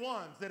been the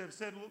ones that have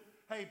said,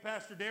 hey,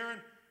 Pastor Darren,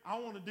 I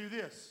want to do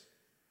this.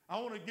 I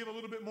want to give a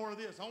little bit more of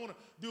this. I want to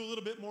do a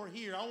little bit more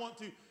here. I want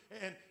to,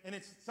 and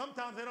it's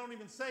sometimes they don't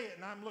even say it,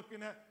 and I'm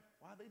looking at,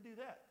 why'd they do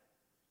that?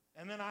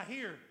 And then I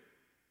hear,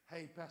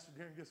 hey, Pastor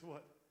Darren, guess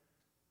what?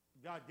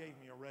 God gave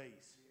me a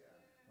raise.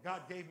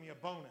 God gave me a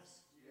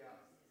bonus.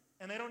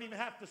 And they don't even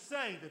have to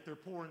say that they're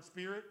poor in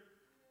spirit.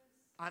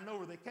 I know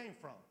where they came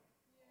from.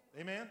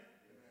 Amen?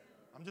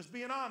 I'm just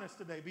being honest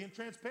today, being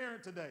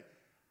transparent today.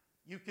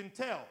 You can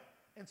tell.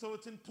 And so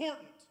it's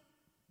important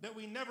that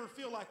we never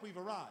feel like we've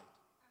arrived.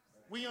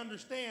 We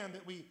understand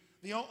that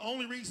the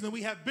only reason that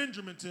we have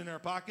Benjamins in our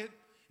pocket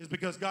is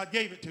because God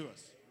gave it to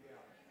us.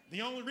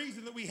 The only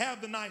reason that we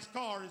have the nice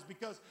car is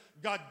because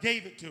God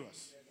gave it to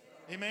us.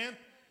 Amen?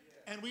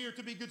 And we are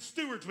to be good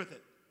stewards with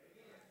it.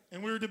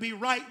 And we are to be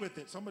right with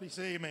it. Somebody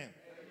say amen.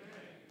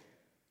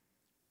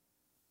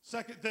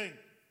 Second thing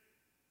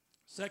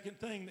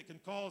that can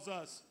cause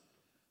us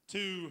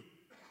to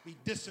be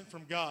distant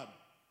from God,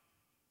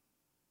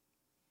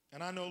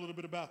 and I know a little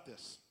bit about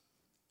this,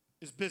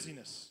 is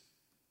busyness.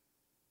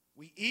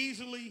 We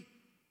easily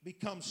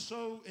become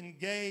so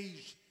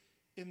engaged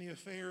in the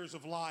affairs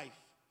of life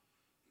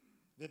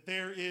that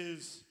there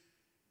is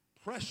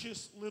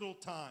precious little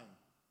time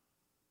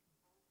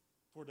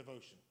for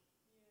devotion.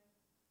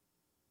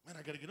 Man,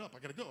 I got to get up. I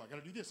got to go. I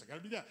got to do this. I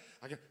got to do that.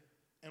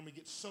 And we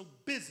get so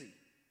busy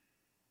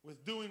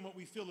with doing what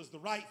we feel is the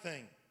right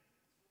thing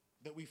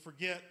that we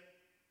forget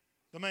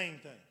the main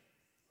thing.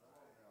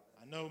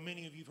 I know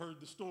many of you have heard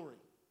the story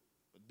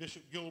of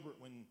Bishop Gilbert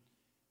when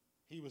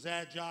he was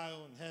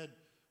agile and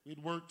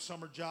we'd worked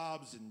summer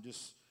jobs and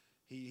just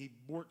he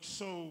worked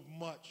so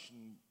much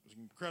and was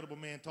an incredible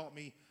man, taught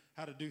me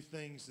how to do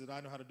things that I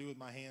know how to do with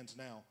my hands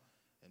now,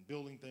 and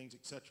building things,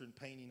 etc., and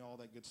painting, all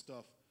that good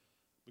stuff,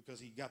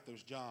 because he got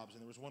those jobs.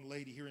 And there was one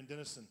lady here in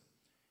Denison,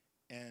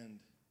 and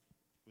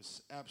it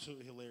was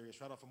absolutely hilarious,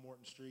 right off of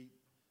Morton Street,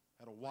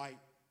 had a white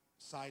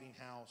siding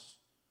house,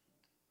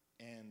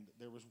 and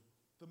there was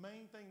the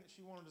main thing that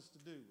she wanted us to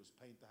do was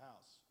paint the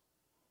house.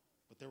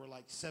 But there were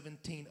like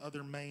 17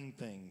 other main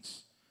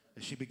things,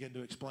 as she began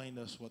to explain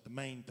to us what the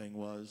main thing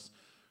was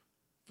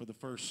for the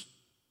first,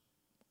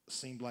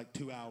 seemed like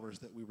 2 hours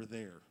that we were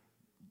there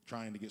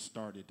trying to get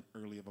started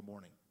early of a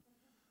morning.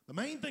 The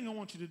main thing I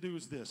want you to do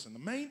is this, and the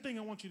main thing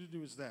I want you to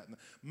do is that, and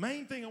the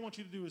main thing I want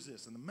you to do is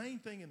this, and the main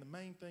thing, and the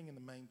main thing, and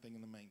the main thing,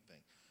 and the main thing.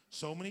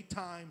 So many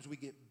times we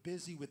get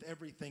busy with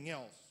everything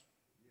else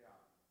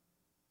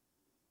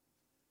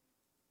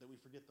that we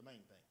forget the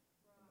main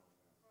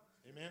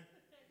thing. Amen?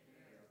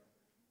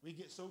 We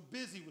get so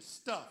busy with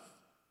stuff.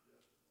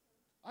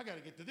 I got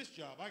to get to this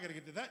job. I got to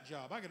get to that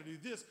job. I got to do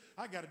this.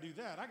 I got to do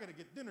that. I got to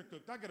get dinner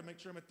cooked. I got to make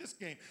sure I'm at this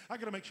game. I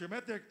got to make sure I'm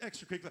at the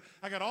extracurricular.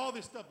 I got all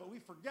this stuff, but we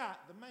forgot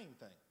the main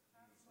thing.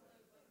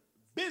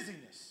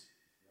 Busyness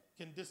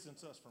can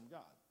distance us from God.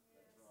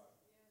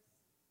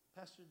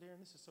 Pastor Darren,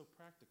 this is so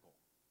practical.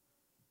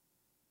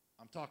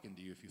 I'm talking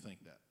to you if you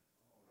think that.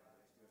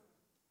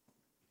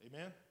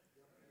 Amen?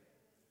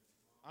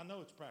 I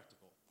know it's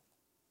practical,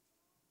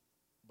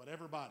 but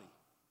everybody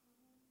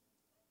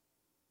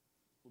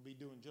will be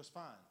doing just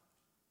fine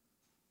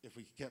if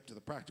we kept to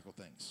the practical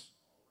things.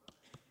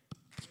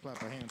 Let's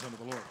clap our hands unto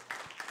the Lord.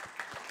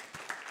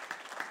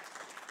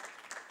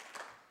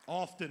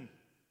 Often,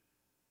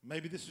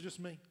 maybe this is just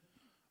me,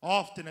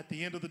 often at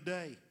the end of the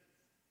day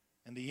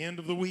and the end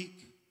of the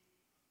week,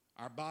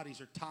 our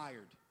bodies are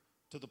tired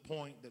to the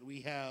point that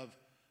we have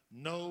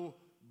no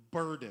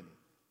burden,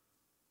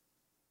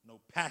 no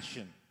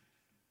passion,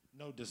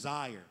 no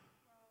desire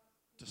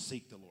to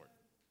seek the Lord.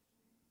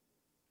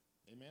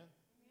 Amen?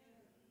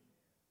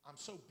 I'm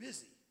so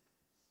busy.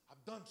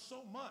 I've done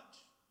so much.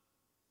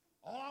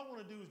 All I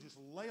want to do is just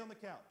lay on the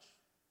couch.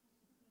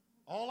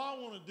 All I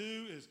want to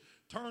do is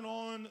turn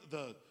on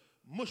the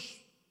mush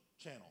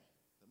channel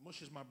that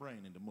mushes my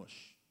brain into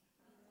mush.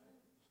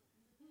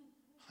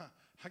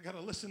 I got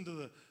to listen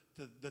to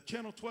the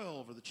channel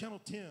 12 or the channel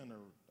 10, or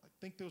I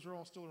think those are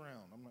all still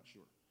around. I'm not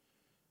sure.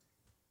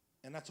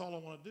 And that's all I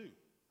want to do.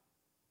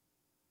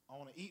 I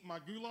want to eat my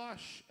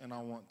goulash, and I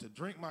want to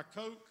drink my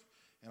Coke,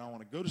 and I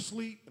want to go to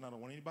sleep, and I don't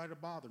want anybody to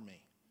bother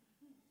me.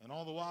 And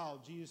all the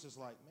while, Jesus is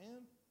like,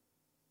 man,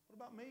 what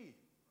about me?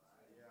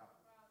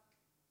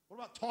 What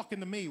about talking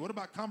to me? What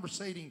about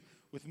conversating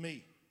with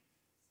me?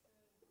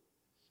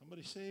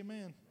 Somebody say amen.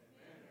 Amen.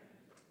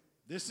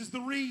 This is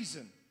the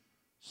reason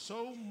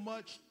so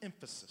much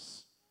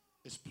emphasis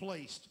is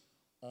placed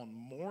on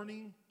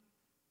morning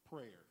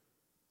prayer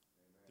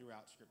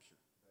throughout Scripture.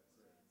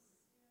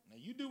 Now,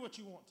 you do what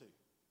you want to.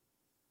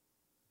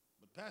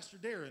 But Pastor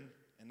Darren,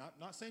 and I'm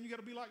not saying you got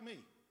to be like me,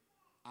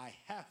 I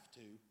have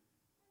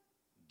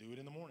to do it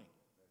in the morning.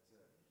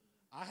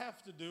 I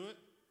have to do it,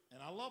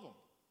 and I love them,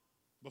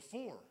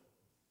 before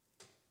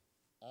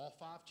all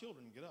 5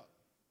 children get up.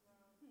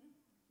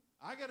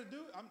 I got to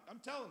do it. I'm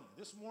telling you,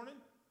 this morning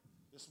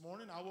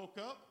I woke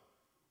up,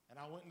 and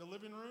I went in the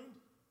living room,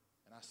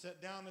 and I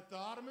sat down at the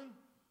ottoman,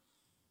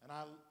 and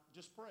I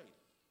just prayed.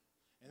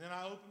 And then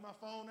I opened my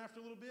phone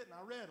after a little bit, and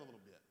I read a little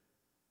bit.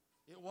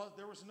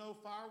 There was no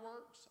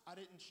fireworks. I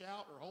didn't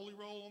shout or holy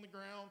roll on the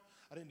ground.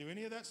 I didn't do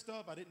any of that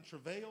stuff. I didn't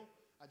travail.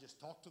 I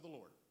just talked to the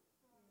Lord.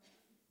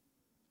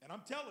 And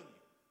I'm telling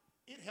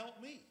you, it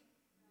helped me.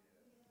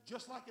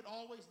 Just like it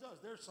always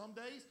does. There's some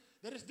days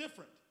that it's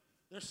different.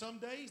 There's some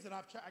days that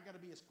I got to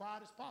be as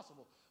quiet as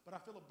possible, but I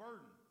feel a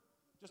burden.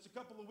 Just a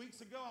couple of weeks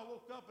ago, I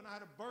woke up and I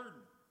had a burden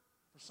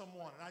for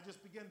someone, and I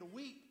just began to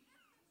weep,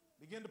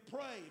 began to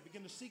pray,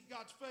 began to seek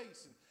God's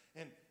face,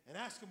 and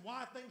ask Him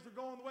why things were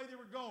going the way they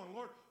were going.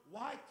 Lord,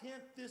 why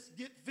can't this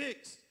get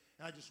fixed?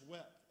 And I just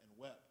wept and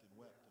wept and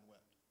wept and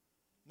wept.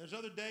 And there's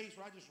other days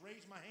where I just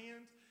raise my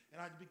hands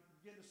and I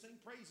begin to sing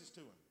praises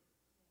to Him.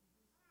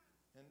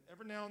 And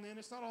every now and then,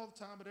 it's not all the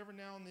time, but every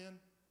now and then,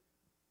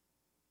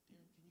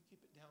 Darren, can you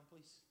keep it down,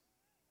 please?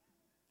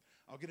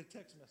 I'll get a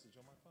text message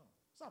on my phone.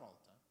 It's not all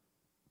the time,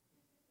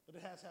 but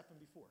it has happened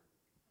before.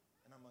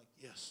 And I'm like,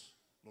 yes,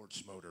 Lord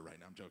smote her right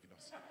now. I'm joking.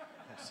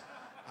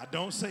 I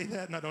don't say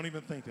that, and I don't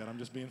even think that. I'm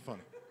just being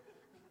funny.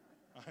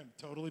 I'm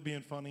totally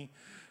being funny.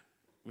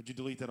 Would you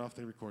delete that off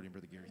the recording,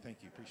 Brother Gary?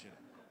 Thank you. Appreciate it.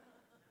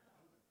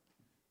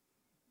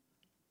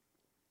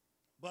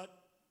 But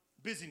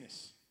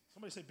busyness.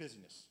 Somebody say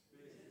busyness.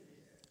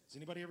 Does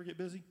anybody ever get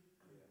busy?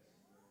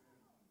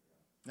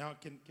 Now,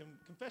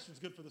 confession's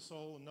good for the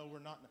soul, and no, we're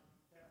not in a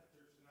Catholic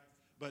church tonight.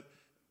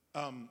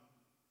 But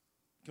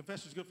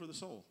confession's good for the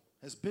soul.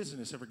 Has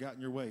busyness ever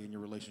gotten your way in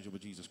your relationship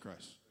with Jesus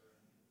Christ?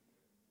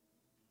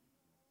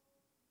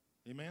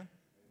 Amen? Amen.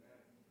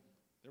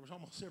 There was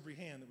almost every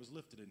hand that was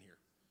lifted in here.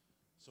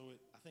 So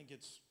I think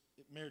it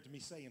merited me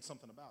saying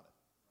something about it.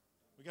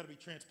 We got to be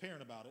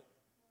transparent about it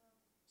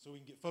so we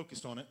can get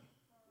focused on it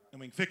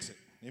and we can fix it.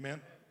 Amen?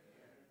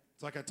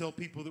 It's like I tell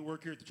people that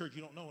work here at the church,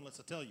 you don't know unless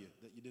I tell you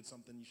that you did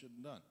something you shouldn't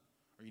have done.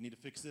 Or you need to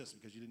fix this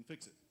because you didn't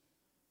fix it.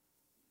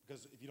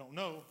 Because if you don't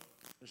know,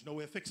 there's no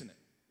way of fixing it.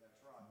 That's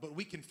right. But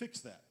we can fix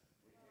that.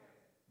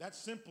 That's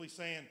simply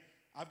saying,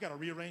 I've got to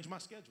rearrange my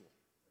schedule.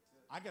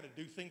 I got to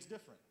do things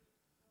different.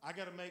 I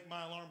got to make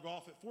my alarm go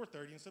off at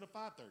 4:30 instead of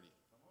 5:30.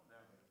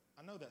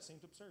 I know that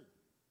seems absurd.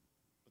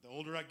 But the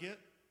older I get,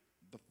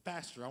 the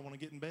faster I want to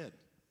get in bed.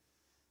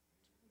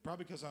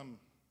 Probably because I'm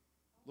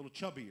a little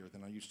chubbier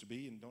than I used to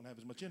be and don't have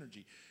as much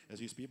energy as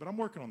I used to be. But I'm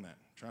working on that.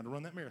 I'm trying to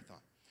run that marathon.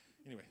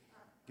 Anyway,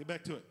 get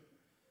back to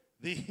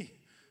it.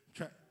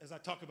 As I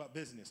talk about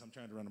business, I'm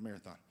trying to run a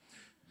marathon.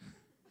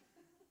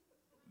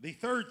 The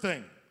third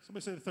thing.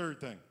 Somebody say the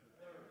third thing.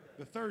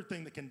 The third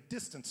thing that can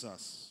distance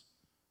us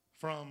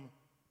from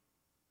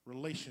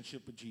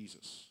relationship with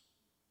Jesus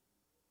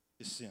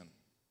is sin.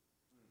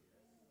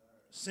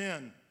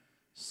 Sin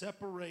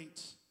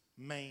separates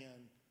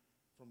man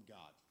from God.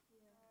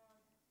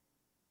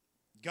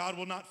 God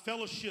will not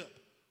fellowship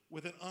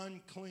with an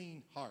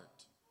unclean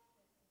heart.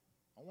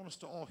 I want us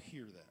to all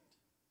hear that.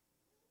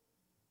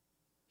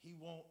 He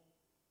won't.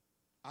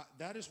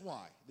 That is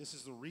why. This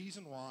is the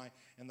reason why,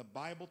 and the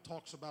Bible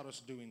talks about us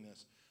doing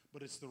this,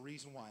 but it's the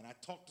reason why. And I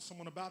talked to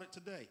someone about it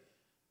today.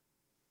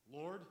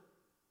 Lord,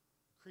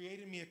 create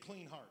in me a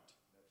clean heart.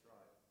 That's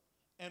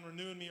right. And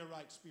renew in me a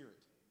right spirit.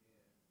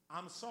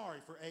 Amen. I'm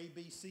sorry for A,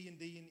 B, C, and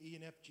D, and E,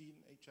 and F, G,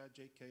 and H, I,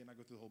 J, K, and I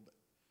go through the whole bit.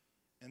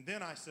 And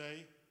then I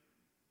say,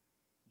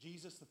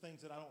 Jesus, the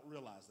things that I don't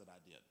realize that I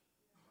did.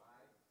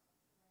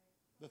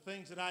 Right. The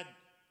things that I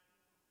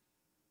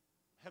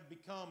have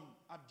become,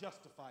 I've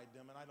justified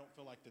them, and I don't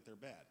feel like that they're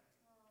bad.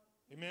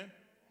 Amen?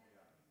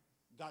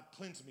 God,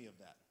 cleanse me of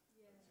that.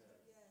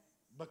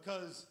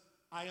 Because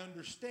I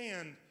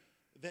understand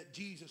that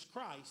Jesus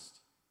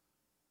Christ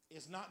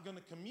is not going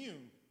to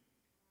commune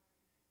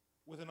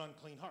with an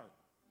unclean heart.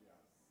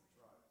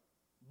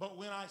 But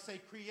when I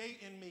say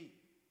create in me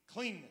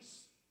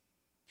cleanness,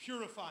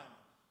 purify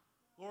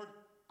me, Lord,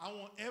 I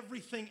want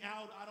everything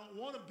out. I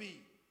don't want to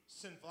be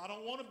sinful. I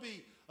don't want to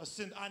be a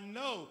sin. I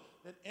know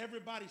that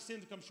everybody's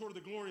sins come short of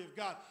the glory of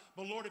God.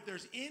 But Lord, if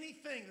there's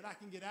anything that I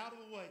can get out of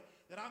the way,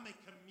 that I may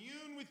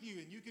commune with you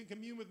and you can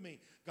commune with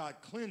me, God,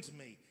 cleanse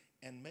me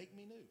and make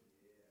me new.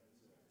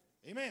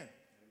 Amen. Amen.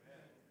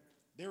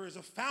 There is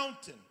a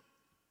fountain.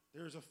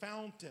 There is a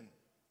fountain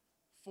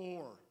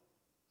for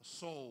a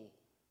soul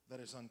that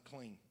is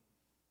unclean.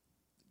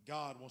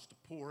 God wants to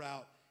pour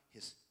out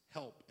his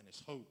help and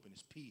his hope and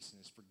his peace and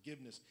his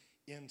forgiveness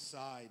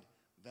inside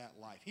that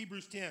life.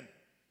 Hebrews 10.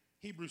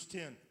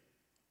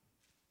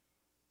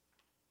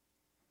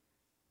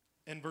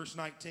 and verse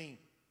 19.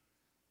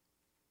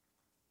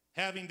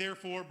 Having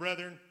therefore,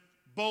 brethren,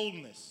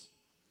 boldness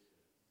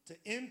to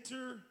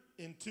enter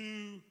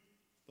into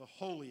the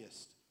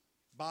holiest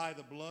by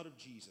the blood of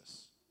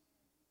Jesus,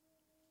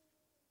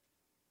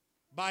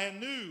 by a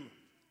new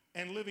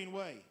and living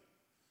way,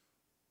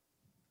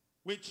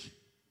 which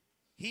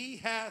he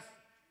hath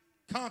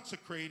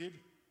consecrated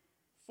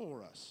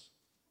for us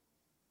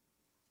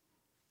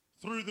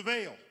through the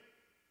veil,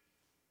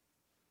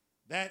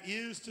 that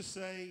is to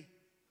say,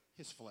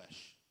 his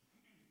flesh,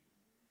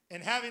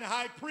 and having a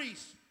high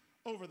priest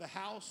over the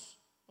house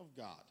of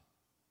God.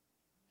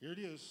 Here it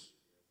is,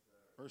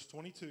 verse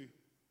 22.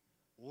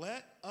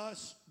 Let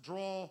us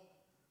draw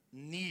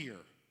near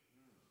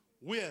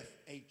with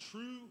a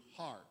true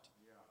heart,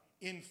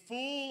 in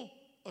full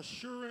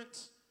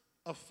assurance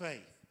of faith,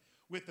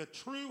 with a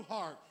true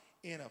heart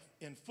in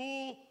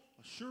full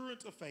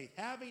assurance of faith,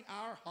 having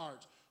our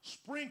hearts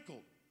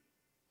sprinkled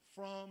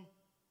from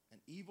an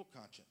evil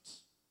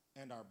conscience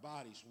and our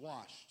bodies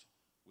washed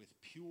with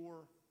pure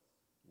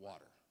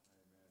water.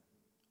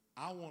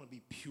 I want to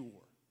be pure.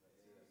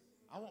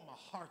 I want my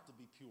heart to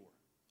be pure.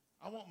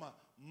 I want my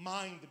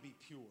mind to be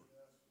pure.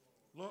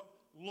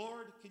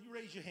 Lord, can you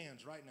raise your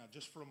hands right now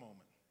just for a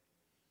moment?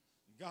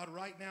 God,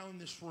 right now in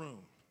this room,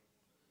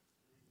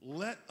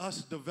 let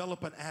us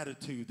develop an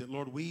attitude that,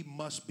 Lord, we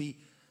must be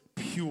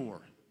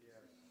pure.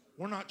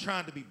 We're not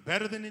trying to be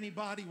better than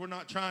anybody. We're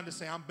not trying to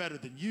say I'm better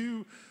than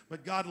you.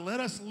 But God, let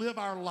us live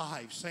our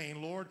lives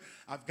saying, Lord,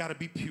 I've got to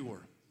be pure.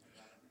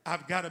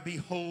 I've got to be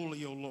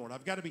holy, oh Lord.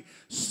 I've got to be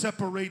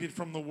separated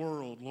from the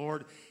world,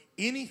 Lord.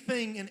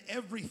 Anything and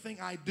everything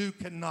I do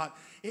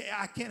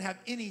I can't have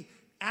any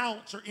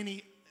ounce or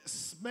any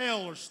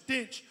smell or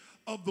stench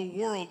of the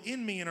world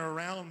in me and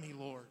around me,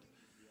 Lord.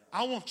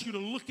 I want you to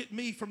look at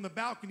me from the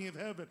balcony of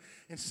heaven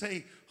and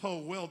say, oh,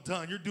 well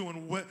done.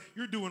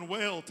 You're doing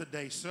well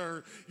today,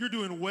 sir. You're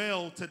doing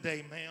well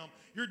today, ma'am.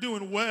 You're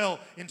doing well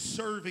in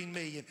serving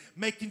me and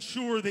making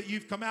sure that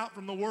you've come out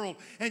from the world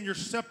and you're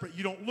separate.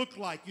 You don't look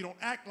like, you don't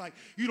act like,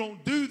 you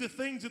don't do the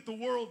things that the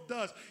world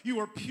does. You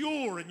are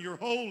pure and you're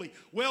holy.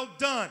 Well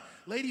done.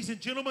 Ladies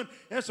and gentlemen,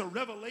 that's a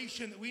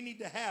revelation that we need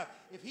to have.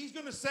 If he's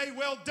going to say,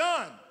 well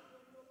done,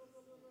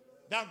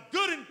 thou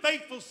good and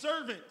faithful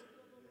servant,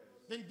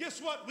 then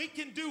guess what? We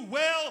can do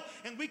well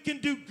and we can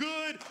do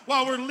good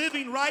while we're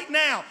living right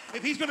now.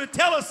 If he's going to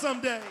tell us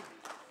someday,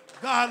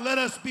 God, let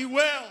us be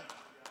well.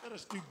 Let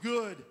us do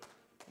good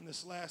in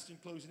this last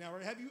and closing hour.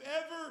 Have you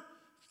ever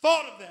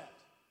thought of that?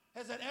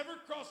 Has that ever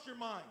crossed your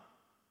mind?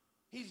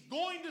 He's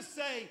going to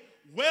say,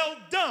 well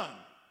done,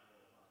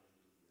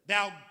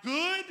 thou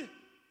good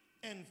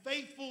and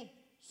faithful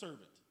servant.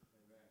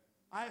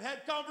 I've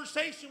had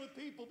conversation with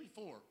people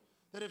before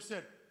that have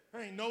said,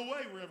 there ain't no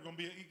way we're ever going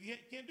to be, you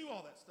can't do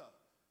all that stuff.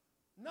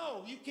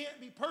 No, you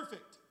can't be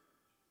perfect.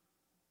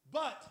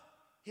 But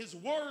his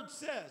word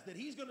says that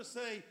he's going to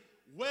say,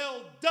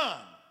 well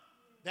done,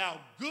 thou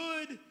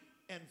good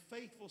and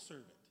faithful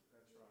servant.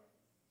 That's right.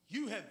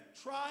 You have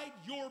tried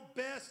your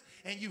best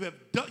and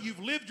you've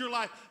lived your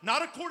life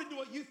not according to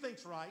what you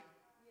think's right,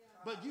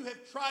 but you have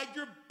tried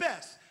your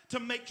best to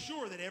make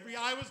sure that every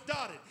I was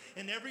dotted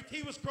and every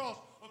T was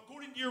crossed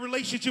according to your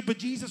relationship with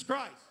Jesus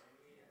Christ.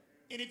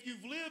 And if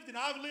you've lived and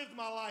I've lived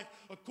my life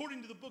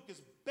according to the book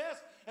as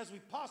best as we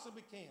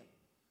possibly can,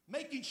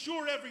 making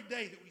sure every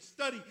day that we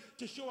study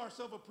to show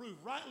ourselves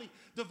approved, rightly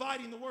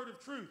dividing the word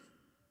of truth,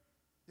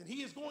 then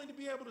he is going to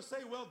be able to say,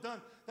 well done,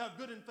 thou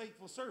good and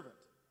faithful servant.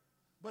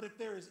 But if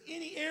there is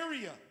any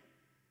area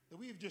that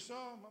we've just,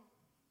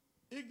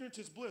 ignorance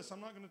is bliss,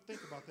 I'm not going to think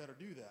about that or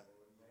do that.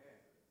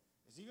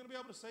 Is he going to be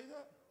able to say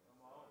that?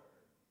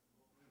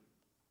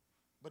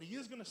 But he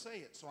is going to say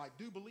it, so I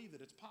do believe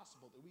that it's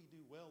possible that we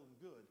do well and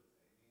good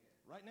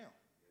right now.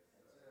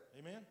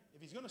 Amen?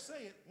 If he's going to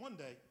say it one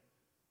day,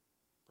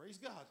 praise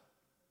God.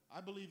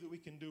 I believe that we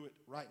can do it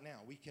right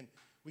now. We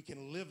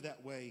can live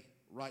that way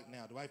right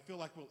now. Do I feel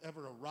like we'll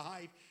ever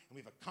arrive and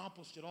we've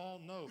accomplished it all?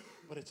 No,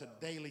 but it's a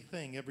daily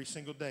thing every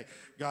single day.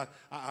 God,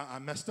 I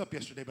messed up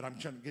yesterday, but I'm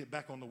trying to get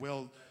back on the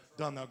well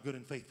done, thou good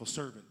and faithful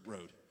servant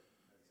road.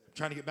 I'm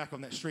trying to get back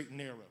on that straight and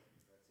narrow.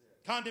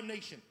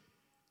 Condemnation.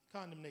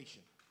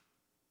 Condemnation.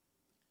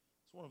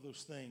 It's one of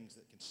those things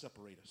that can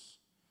separate us.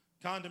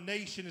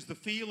 Condemnation is the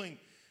feeling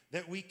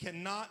that we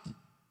cannot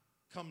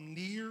come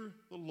near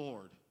the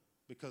Lord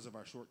because of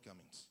our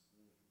shortcomings.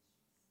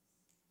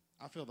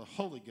 I feel the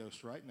Holy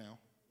Ghost right now.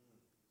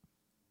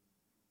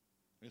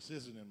 This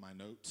isn't in my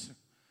notes.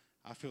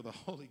 I feel the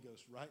Holy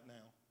Ghost right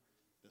now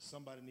that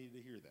somebody needed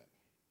to hear that.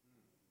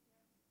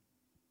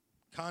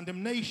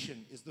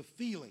 Condemnation is the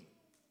feeling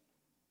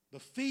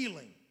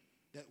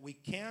that we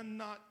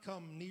cannot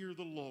come near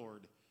the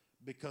Lord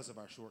because of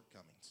our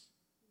shortcomings.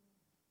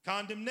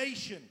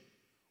 Condemnation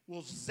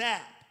will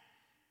zap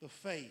the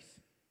faith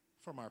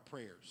from our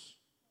prayers.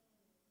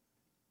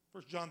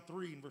 1 John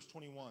 3 and verse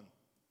 21.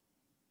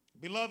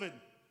 Beloved,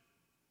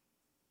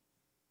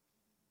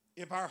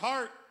 if our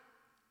heart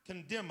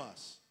condemn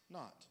us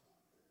not,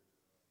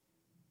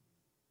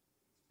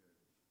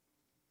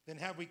 then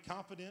have we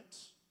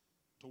confidence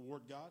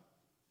toward God?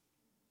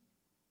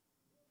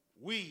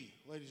 We,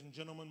 ladies and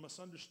gentlemen, must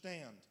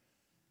understand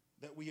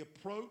that we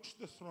approach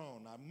the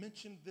throne. I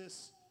mentioned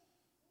this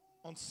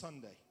on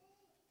Sunday.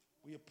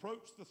 We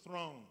approach the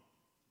throne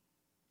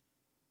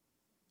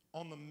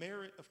on the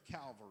merit of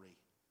Calvary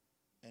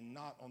and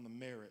not on the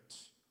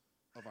merits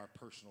of our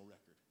personal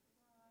record.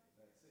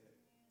 That's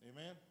it.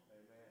 Amen?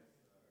 Amen.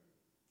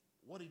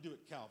 What did he do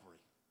at Calvary?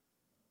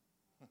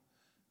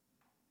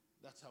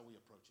 That's how we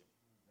approach him.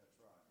 That's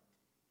right.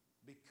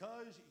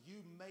 Because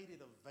you made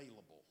it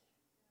available.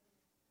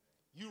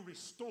 You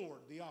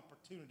restored the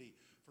opportunity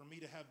for me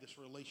to have this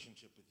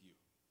relationship with you.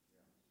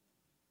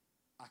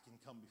 I can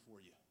come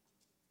before you.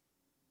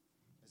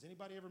 Has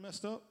anybody ever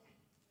messed up?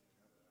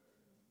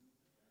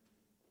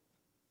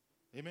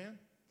 Amen? Amen.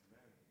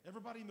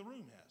 Everybody in the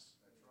room has.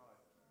 That's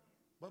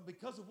right. But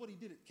because of what he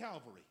did at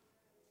Calvary,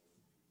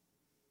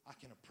 I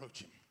can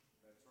approach him.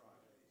 That's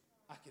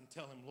right. I can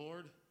tell him,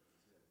 Lord,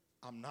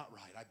 I'm not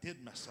right. I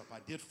did mess up. I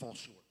did fall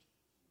short.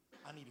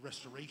 I need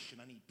restoration.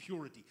 I need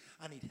purity.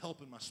 I need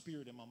help in my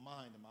spirit, in my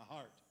mind, in my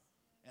heart.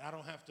 And I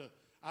don't have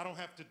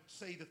to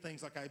say the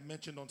things like I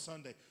mentioned on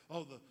Sunday.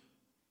 Oh, the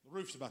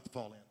roof's about to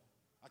fall in.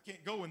 I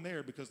can't go in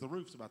there because the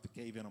roof's about to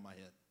cave in on my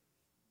head.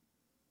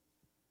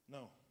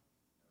 No.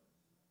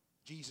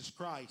 Jesus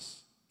Christ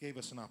gave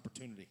us an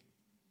opportunity.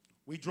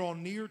 We draw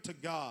near to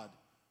God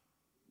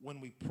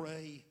when we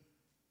pray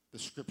the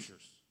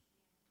scriptures.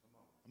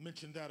 I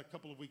mentioned that a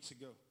couple of weeks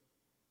ago.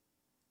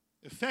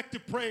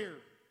 Effective prayer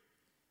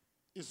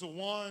is the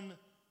one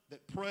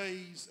that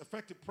prays,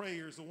 effective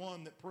prayer is the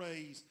one that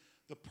prays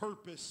the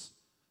purpose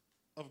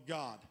of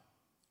God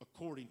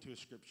according to his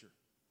scripture.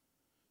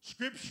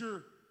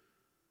 Scripture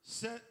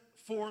set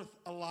forth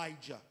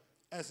Elijah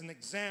as an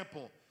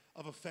example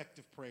of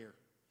effective prayer.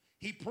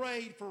 He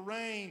prayed for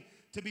rain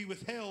to be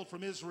withheld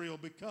from Israel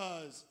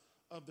because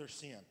of their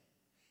sin.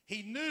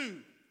 He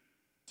knew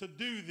to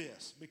do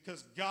this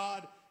because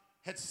God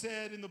had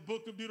said in the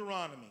book of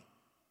Deuteronomy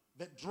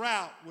that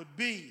drought would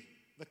be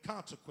the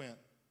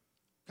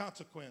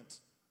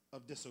consequence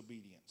of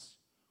disobedience.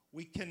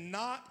 We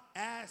cannot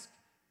ask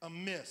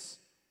amiss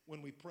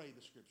when we pray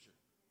the scripture.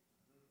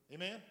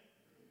 Amen?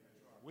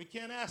 We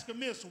can't ask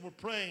amiss when we're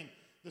praying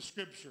the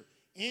scripture.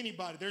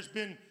 Anybody, there's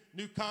been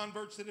new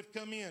converts that have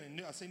come in,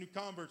 and I say new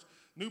converts,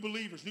 new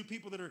believers, new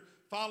people that are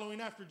following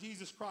after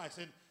Jesus Christ.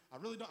 And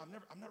I'm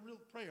not really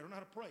a prayer. I don't know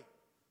how to pray.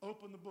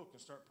 Open the book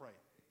and start praying.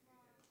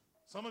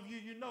 Some of you,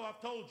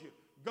 I've told you,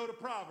 go to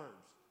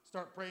Proverbs,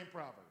 start praying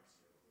Proverbs.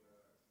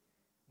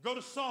 Go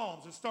to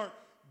Psalms and start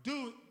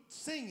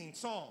singing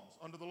psalms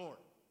unto the Lord.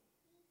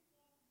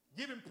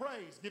 Give him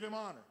praise, give him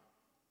honor.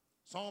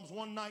 Psalms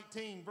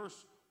 119, verse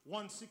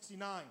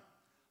 169.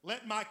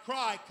 Let my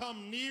cry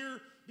come near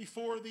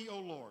before thee, O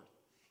Lord.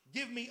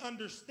 Give me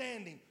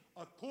understanding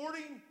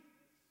according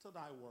to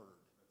thy word.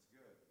 That's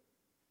good.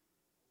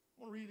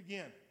 I want to read it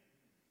again.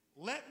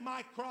 Let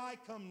my cry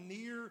come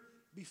near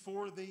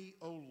before thee,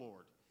 O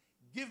Lord.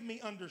 Give me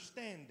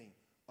understanding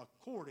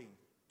according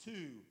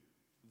to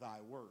thy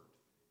word.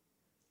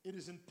 It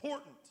is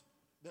important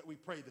that we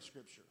pray the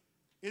scripture.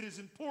 It is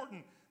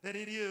important that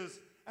it is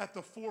at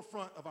the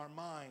forefront of our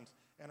minds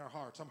and our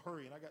hearts. I'm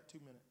hurrying. I got 2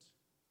 minutes.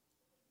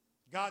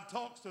 God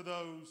talks to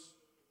those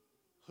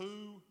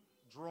who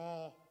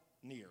draw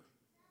near.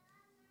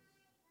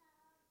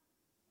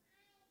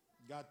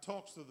 God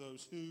talks to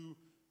those who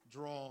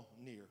draw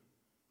near.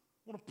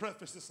 I want to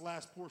preface this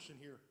last portion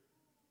here.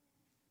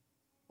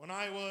 When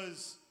I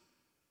was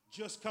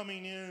just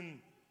coming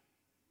in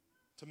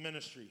to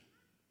ministry,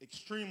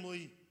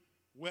 extremely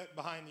wet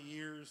behind the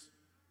ears,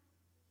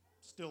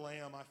 still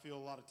am, I feel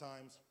a lot of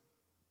times,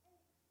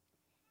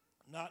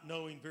 not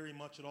knowing very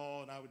much at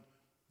all, and I would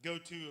go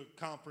to a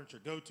conference or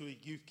go to a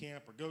youth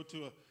camp or go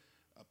to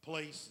a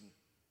place and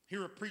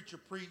hear a preacher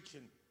preach,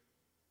 and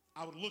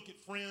I would look at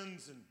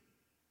friends and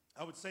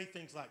I would say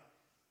things like,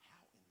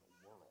 how in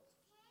the world?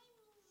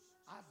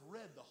 I've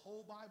read the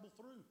whole Bible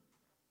through,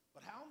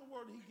 but how in the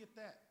world did he get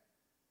that?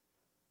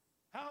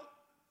 Oh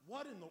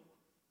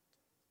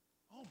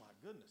my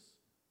goodness.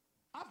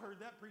 I've heard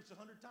that preached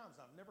 100 times.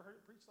 I've never heard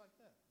it preached like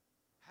that.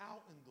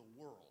 How in the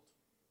world?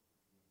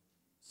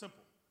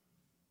 Simple.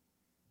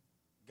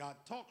 God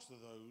talks to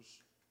those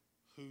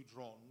who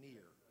draw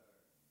near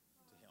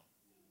to him.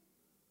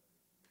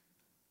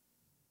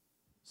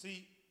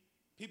 See,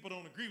 people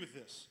don't agree with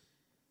this,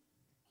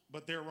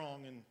 but they're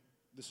wrong and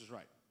this is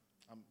right.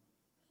 I'm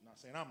not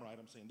saying I'm right,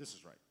 I'm saying this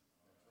is right.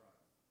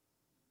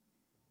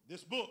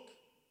 This book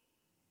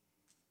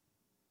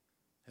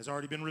has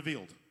already been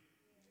revealed.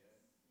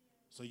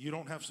 So you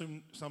don't have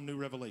some new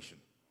revelation.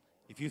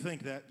 If you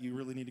think that, you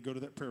really need to go to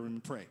that prayer room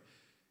and pray.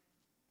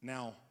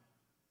 Now,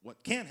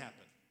 what can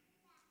happen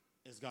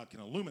is God can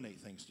illuminate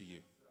things to you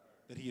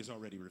that he has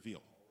already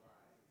revealed.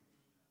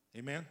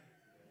 Amen?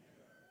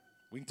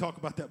 We can talk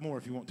about that more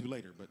if you want to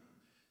later, but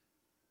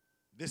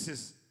this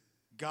is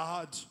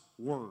God's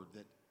word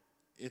that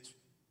it's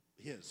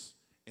his,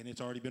 and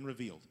it's already been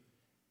revealed.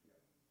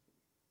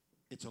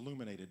 It's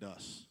illuminated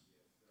us.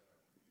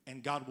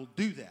 And God will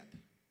do that.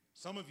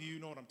 Some of you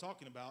know what I'm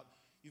talking about.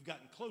 You've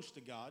gotten close to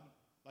God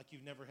like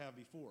you've never have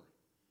before.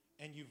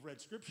 and you've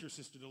read scripture,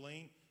 Sister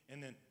Delene,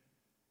 and then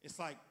it's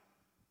like,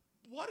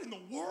 what in the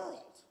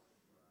world?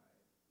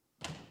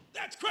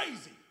 That's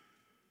crazy.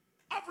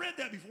 I've read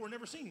that before,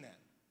 never seen that.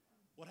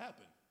 What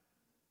happened?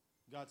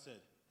 God said,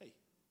 hey,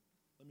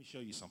 let me show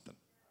you something.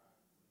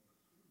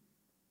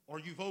 Or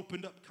you've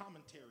opened up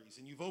commentaries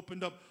and you've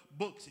opened up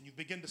books and you've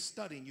begun to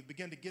study and you've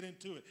begun to get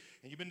into it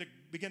and you've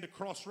begin to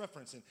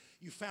cross-reference and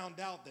you found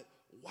out that,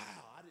 wow,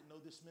 I didn't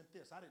know this meant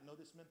this. I didn't know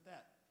this meant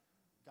that.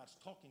 God's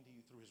talking to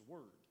you through his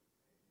word.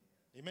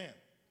 Amen.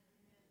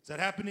 Does that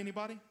happen to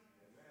anybody?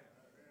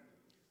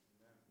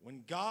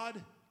 When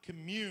God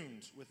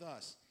communes with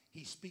us,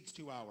 he speaks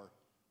to our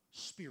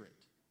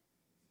spirit.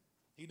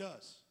 He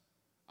does.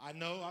 I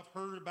know, I've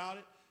heard about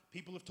it.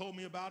 People have told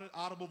me about it,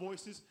 audible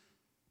voices.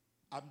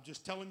 I'm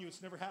just telling you,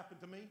 it's never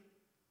happened to me.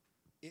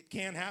 It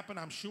can happen,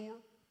 I'm sure.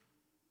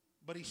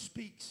 But he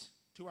speaks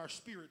to our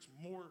spirits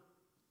more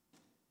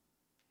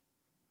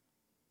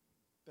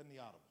than the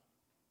audible.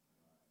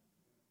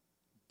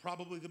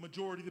 Probably the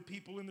majority of the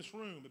people in this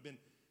room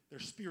their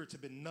spirits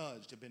have been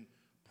nudged, have been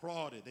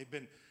prodded.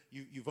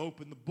 You've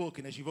opened the book,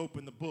 and as you've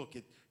opened the book,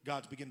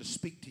 God's begun to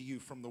speak to you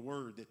from the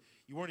word that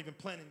you weren't even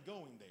planning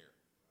going there.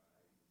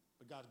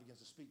 But God begins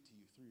to speak to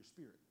you through your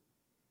spirit.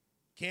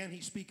 Can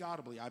he speak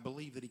audibly? I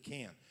believe that he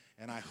can.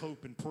 And I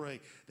hope and pray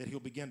that he'll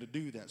begin to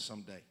do that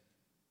someday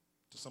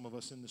to some of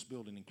us in this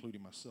building,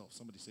 including myself.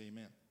 Somebody say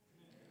amen. Amen.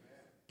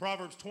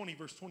 Proverbs 20,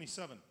 verse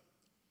 27.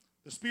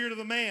 The spirit of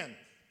the man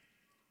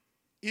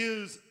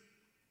is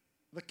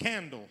the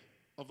candle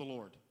of the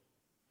Lord,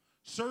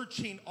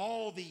 searching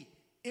all the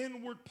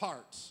inward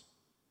parts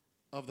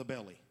of the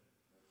belly.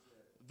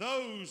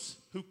 Those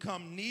who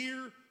come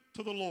near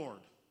to the Lord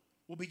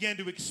will begin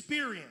to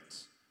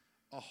experience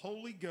a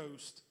Holy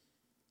Ghost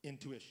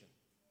intuition.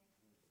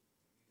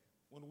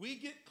 When we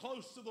get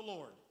close to the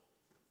Lord,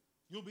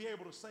 you'll be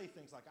able to say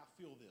things like,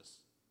 I feel this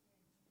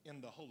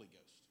in the Holy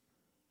Ghost.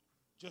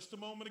 Just a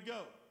moment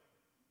ago,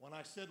 when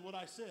I said what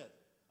I said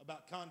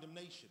about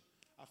condemnation,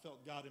 I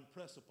felt God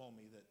impress upon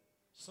me that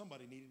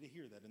somebody needed to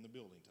hear that in the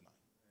building tonight.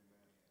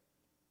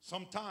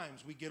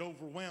 Sometimes we get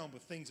overwhelmed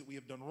with things that we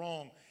have done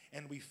wrong,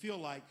 and we feel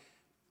like,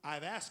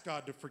 I've asked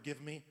God to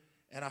forgive me,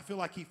 and I feel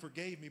like he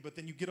forgave me, but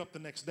then you get up the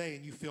next day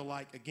and you feel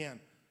like, again,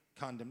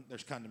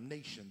 there's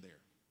condemnation there.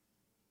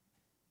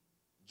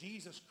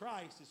 Jesus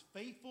Christ is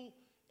faithful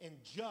and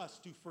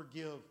just to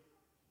forgive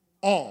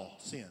all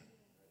sin.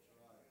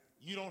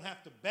 You don't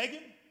have to beg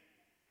him.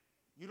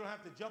 You don't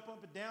have to jump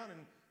up and down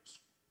and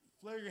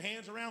flare your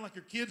hands around like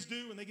your kids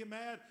do when they get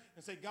mad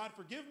and say, God,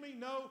 forgive me.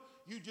 No,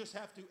 you just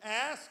have to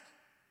ask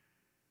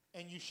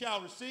and you shall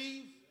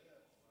receive.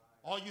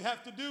 All you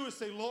have to do is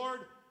say, Lord,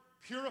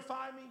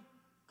 purify me,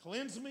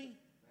 cleanse me.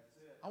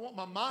 I want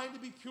my mind to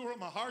be pure,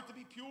 my heart to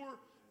be pure,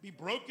 be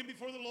broken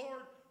before the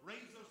Lord,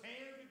 raise those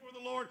hands before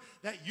the Lord,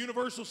 that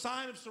universal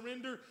sign of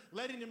surrender,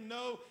 letting him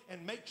know,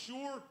 and make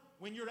sure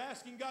when you're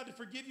asking God to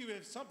forgive you,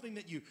 if something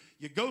that you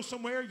go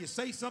somewhere, you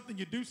say something,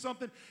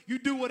 you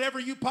do whatever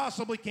you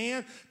possibly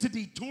can to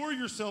detour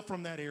yourself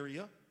from that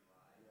area.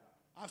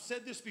 I've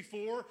said this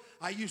before.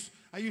 I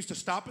used to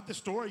stop at the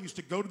store. I used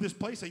to go to this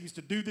place. I used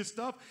to do this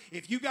stuff.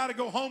 If you got to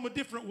go home a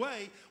different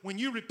way, when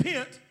you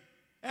repent,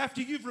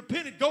 after you've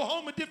repented, go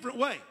home a different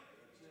way.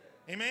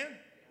 Amen?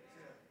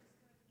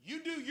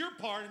 You do your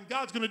part, and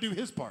God's going to do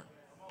his part.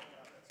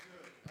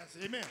 That's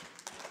it. Amen.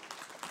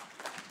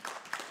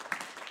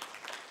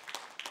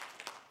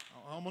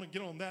 I'm going to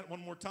get on that one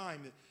more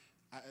time.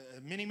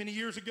 Many, many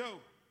years ago,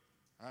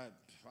 I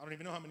don't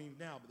even know how many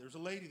now, but there's a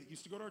lady that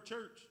used to go to our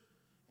church,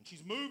 and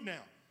she's moved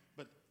now.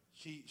 But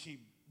she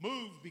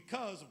moved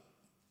because of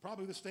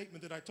probably the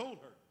statement that I told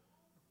her.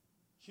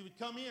 She would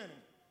come in,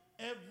 and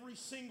every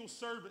single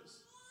service,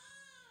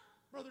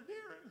 Brother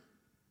Darren,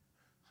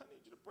 I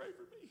need you to pray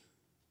for me.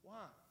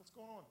 Why? What's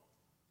going on?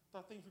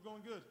 Thought things were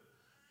going good.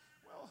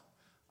 Well,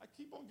 I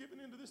keep on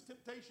giving into this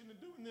temptation and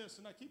doing this,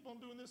 and I keep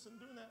on doing this and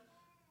doing that.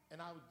 And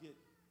I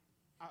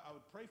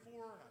would pray for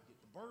her, and I'd get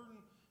the burden.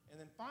 And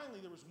then finally,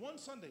 there was one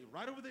Sunday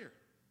right over there.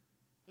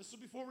 This was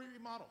before we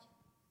remodeled.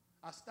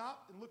 I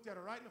stopped and looked at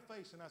her right in the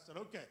face, and I said,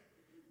 okay,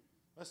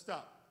 let's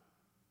stop.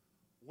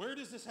 Where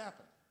does this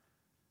happen?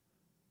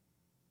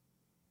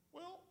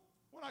 Well,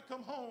 when I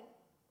come home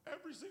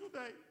every single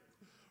day,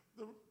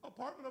 the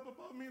apartment up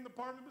above me and the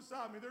apartment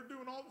beside me, they're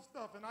doing all this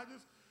stuff, and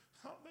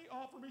they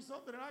offer me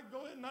something, and I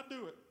go ahead and I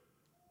do it.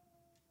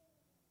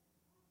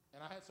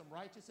 And I had some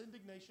righteous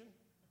indignation.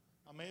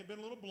 I may have been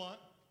a little blunt.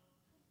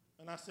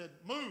 And I said,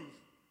 move.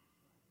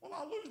 Well,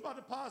 I'll lose my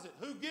deposit.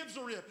 Who gives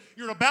a rip?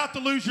 You're about to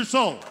lose your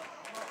soul.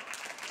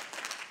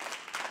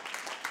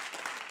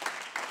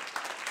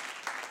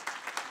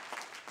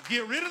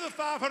 Get rid of the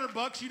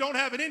 $500. You don't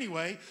have it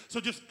anyway,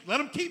 so just let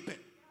them keep it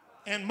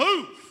and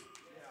move.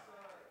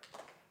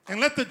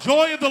 And let the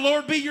joy of the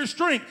Lord be your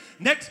strength.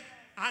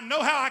 I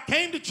know how I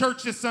came to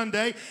church this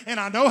Sunday, and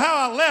I know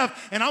how I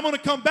left, and I'm going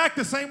to come back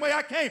the same way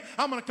I came.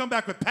 I'm going to come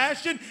back with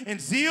passion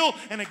and zeal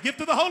and a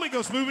gift of the Holy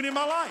Ghost moving in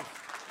my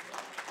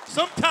life.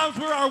 Sometimes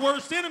we're our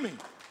worst enemy.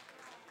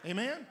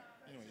 Amen?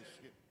 Anyway,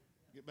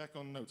 get back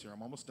on the notes here.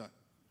 I'm almost done.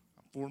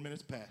 I 4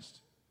 minutes past.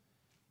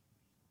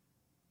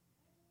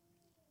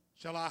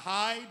 Shall I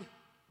hide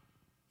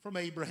from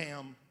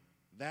Abraham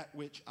that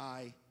which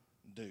I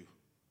do?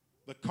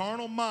 The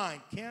carnal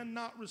mind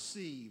cannot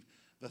receive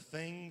the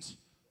things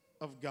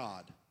of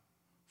God,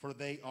 for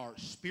they are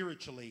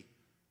spiritually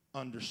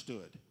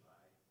understood.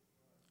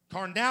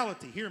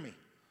 Carnality, hear me.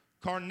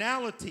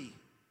 Carnality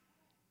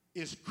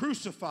is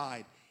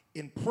crucified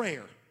in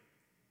prayer,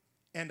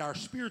 and our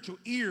spiritual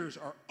ears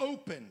are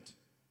opened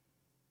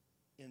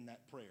in that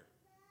prayer.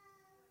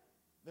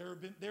 There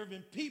have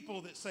been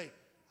people that say,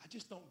 I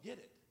just don't get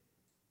it.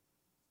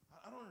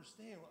 I don't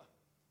understand.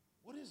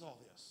 What is all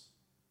this?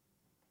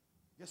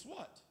 Guess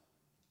what?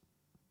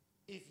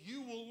 If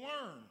you will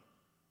learn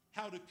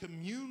how to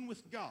commune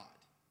with God,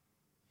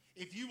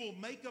 if you will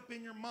make up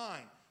in your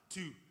mind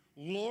to,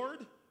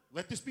 Lord,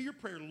 let this be your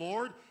prayer,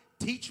 Lord,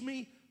 teach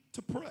me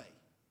to pray.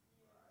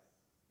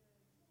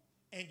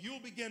 And you'll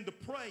begin to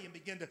pray and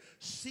begin to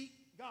seek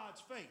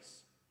God's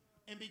face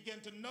and begin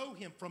to know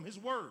him from his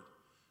word.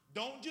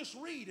 Don't just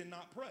read and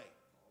not pray.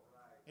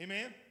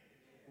 Amen?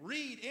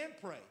 Read and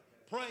pray.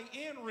 Pray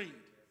and read.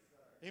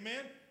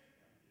 Amen?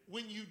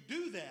 When you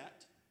do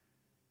that,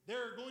 there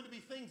are going to be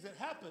things that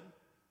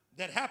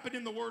happen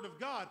in the Word of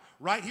God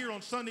right here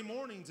on Sunday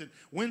mornings and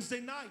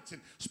Wednesday nights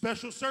and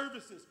special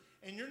services.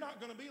 And you're not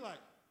going to be like,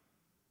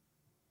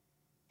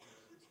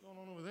 what's going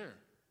on over there?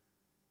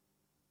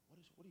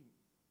 What do you,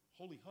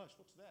 holy hush,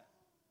 what's that?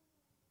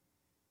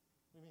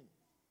 What do you mean?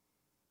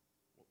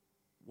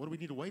 What do we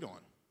need to wait on?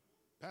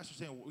 Pastor's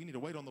saying we need to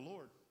wait on the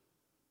Lord.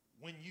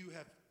 When you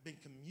have been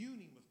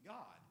communing with God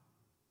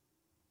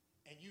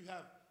and you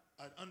have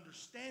an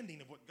understanding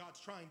of what God's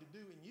trying to do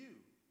in you,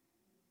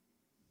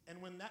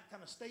 and when that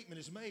kind of statement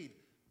is made,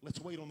 let's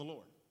wait on the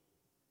Lord.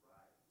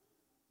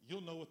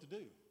 You'll know what to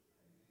do.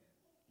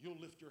 You'll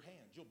lift your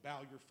hands. You'll bow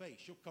your face.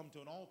 You'll come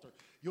to an altar.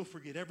 You'll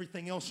forget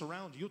everything else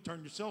around you. You'll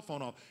turn your cell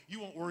phone off. You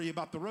won't worry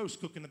about the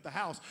roast cooking at the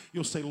house.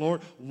 You'll say,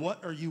 Lord,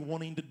 what are you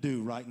wanting to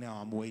do right now?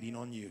 I'm waiting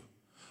on you.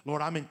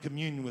 Lord, I'm in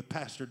communion with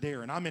Pastor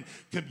Darren. I'm in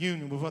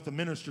communion with what the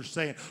minister's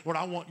saying. Lord,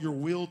 I want your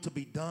will to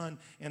be done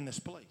in this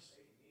place.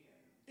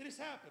 It has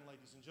happened,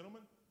 ladies and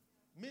gentlemen,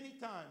 many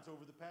times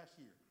over the past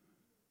year.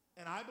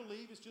 And I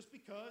believe it's just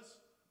because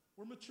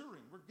we're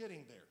maturing. We're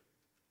getting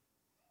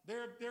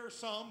there. There are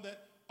some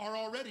that are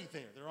already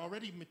there. They're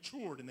already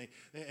matured,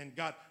 and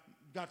God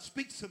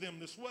speaks to them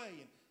this way,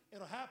 and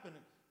it'll happen.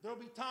 And there'll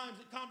be times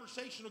that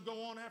conversation will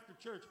go on after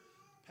church.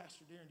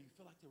 Pastor Darren, do you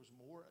feel like there was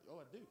more? Oh,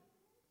 I do.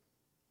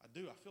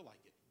 I feel like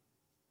it.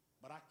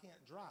 But I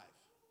can't drive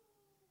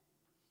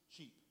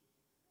sheep.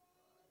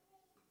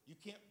 You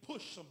can't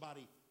push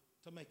somebody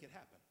to make it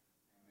happen.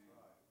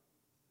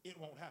 It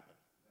won't happen.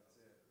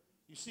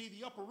 You see,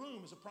 the upper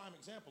room is a prime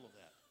example of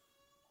that.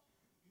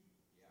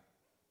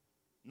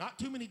 Not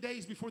too many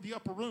days before the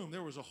upper room,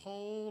 there was a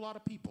whole lot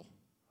of people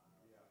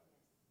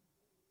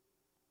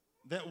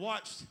that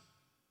watched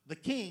the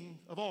King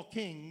of all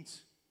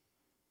kings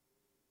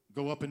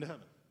go up into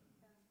heaven.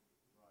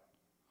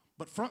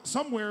 But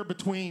somewhere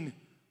between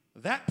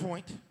that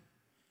point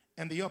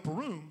and the upper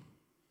room,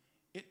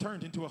 it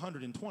turned into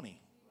 120.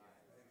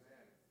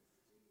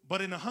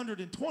 But in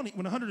 120,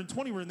 when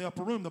 120 were in the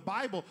upper room, the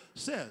Bible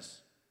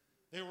says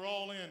they were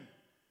all in.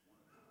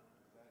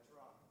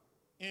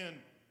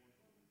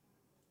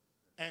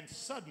 And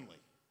suddenly.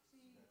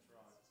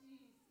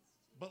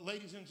 But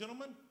ladies and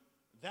gentlemen,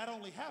 that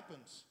only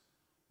happens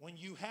when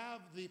you have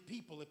the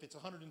people, if it's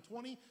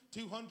 120,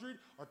 200,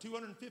 or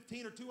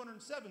 215, or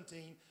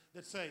 217,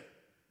 that say,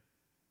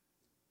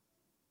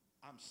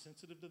 I'm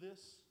sensitive to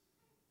this.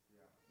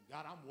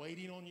 God, I'm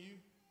waiting on you.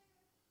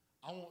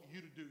 I want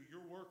you to do your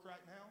work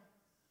right now.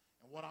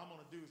 And what I'm going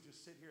to do is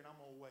just sit here and I'm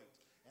going to wait.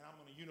 And I'm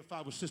going to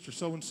unify with sister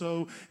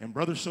so-and-so and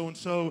brother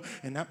so-and-so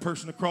and that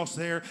person across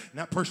there and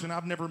that person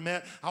I've never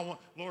met.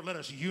 Lord, let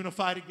us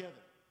unify together.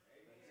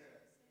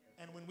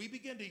 And when we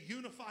begin to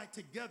unify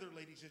together,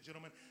 ladies and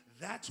gentlemen,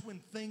 that's when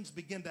things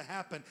begin to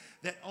happen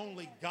that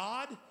only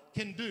God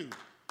can do.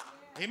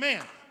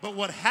 Amen. But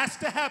what has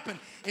to happen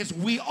is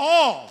we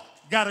all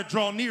got to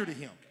draw near to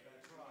him.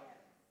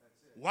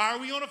 Why are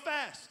we on a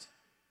fast?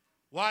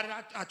 Why did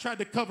I tried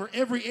to cover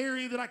every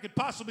area that I could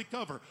possibly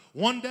cover.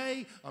 One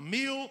day, a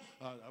meal,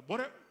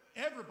 whatever.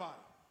 Everybody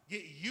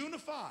get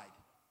unified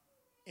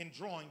in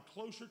drawing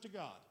closer to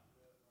God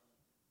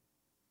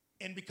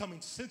and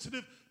becoming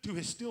sensitive to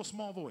his still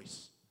small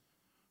voice.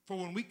 For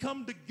when we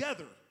come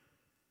together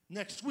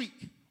next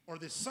week or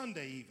this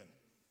Sunday even,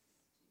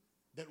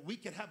 that we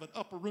could have an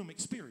upper room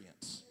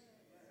experience.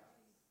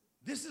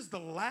 This is the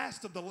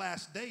last of the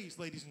last days,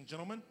 ladies and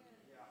gentlemen.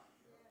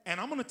 And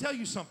I'm going to tell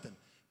you something.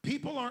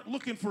 People aren't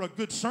looking for a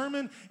good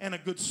sermon and a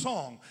good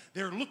song.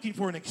 They're looking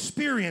for an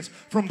experience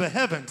from the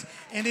heavens.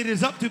 And it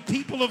is up to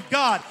people of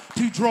God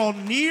to draw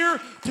near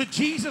to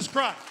Jesus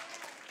Christ.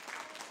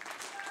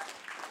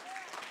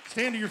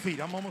 Stand to your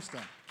feet. I'm almost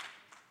done.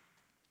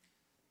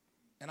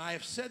 And I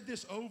have said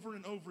this over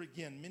and over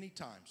again many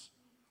times.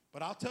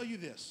 But I'll tell you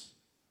this.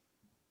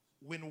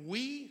 When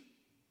we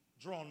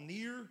draw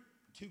near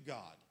to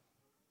God,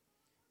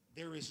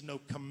 there is no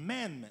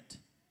commandment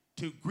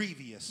too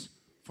grievous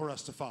for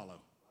us to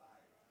follow.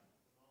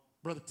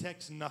 Brother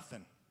Tex,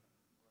 nothing.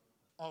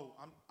 Oh,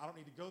 I don't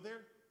need to go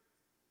there?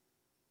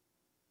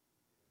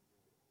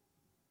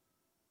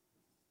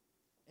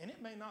 And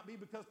it may not be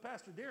because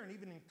Pastor Darren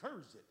even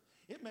encouraged it.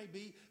 It may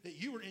be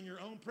that you were in your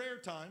own prayer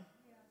time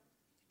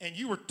and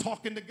you were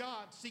talking to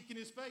God, seeking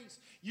his face.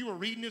 You were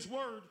reading his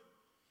word.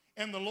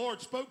 And the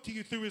Lord spoke to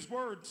you through his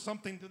word,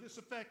 something to this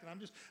effect.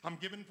 And I'm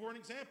giving for an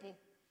example.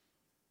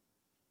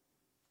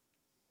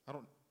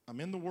 I'm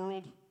in the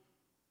world,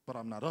 but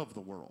I'm not of the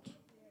world.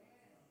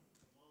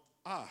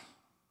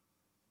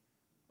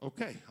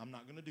 Okay, I'm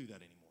not going to do that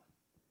anymore.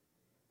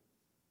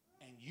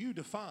 And you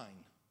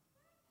define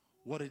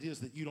what it is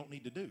that you don't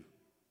need to do.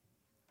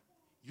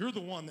 You're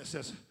the one that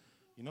says,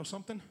 you know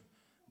something?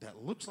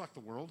 That looks like the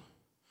world,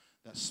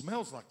 that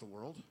smells like the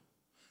world,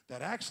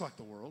 that acts like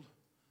the world.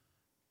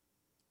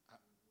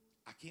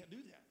 I can't do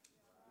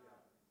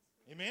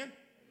that. Amen?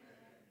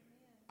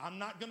 I'm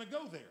not going to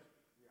go there.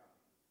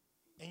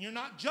 And you're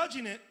not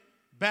judging it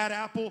bad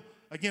apple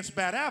against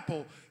bad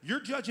apple.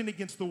 You're judging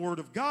against the word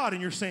of God,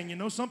 and you're saying, you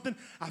know something?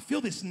 I feel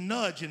this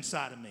nudge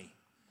inside of me.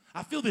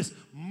 I feel this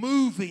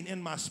moving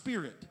in my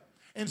spirit.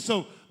 And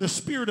so the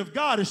Spirit of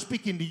God is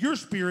speaking to your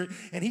spirit,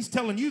 and he's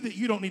telling you that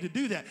you don't need to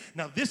do that.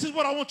 Now, this is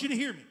what I want you to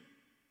hear me.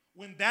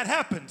 When that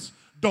happens,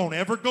 don't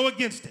ever go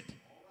against it.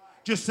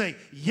 Just say,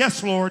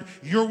 yes, Lord,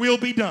 your will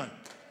be done.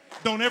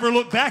 Don't ever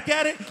look back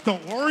at it.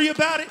 Don't worry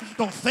about it.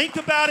 Don't think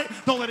about it.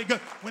 Don't let it go.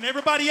 When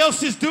everybody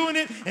else is doing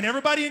it and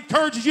everybody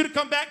encourages you to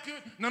come back to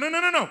it,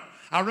 no.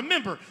 I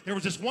remember there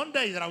was this one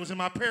day that I was in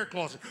my prayer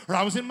closet, or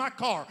I was in my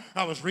car,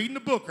 I was reading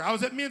a book, or I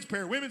was at men's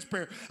prayer, women's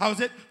prayer, I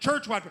was at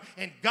church-wide prayer,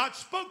 and God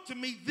spoke to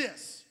me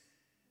this.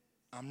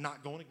 I'm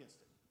not going against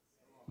it.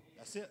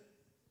 That's it.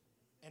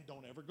 And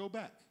don't ever go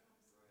back.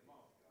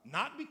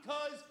 Not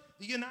because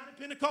the United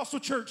Pentecostal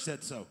Church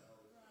said so.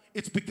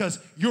 It's because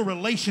your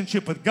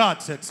relationship with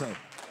God said so.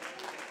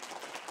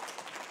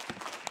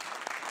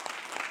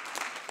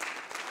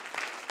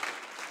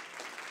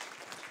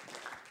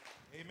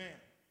 Amen.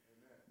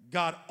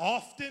 God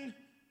often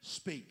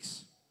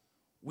speaks.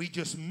 We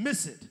just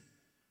miss it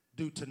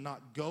due to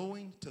not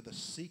going to the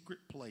secret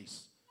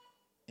place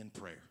in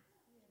prayer.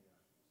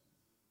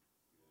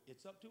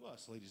 It's up to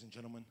us, ladies and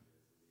gentlemen,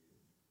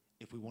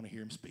 if we want to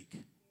hear him speak.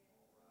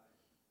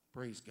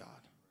 Praise God.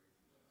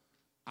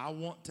 I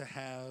want to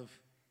have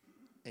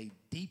a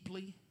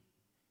deeply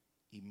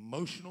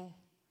emotional,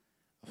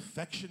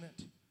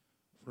 affectionate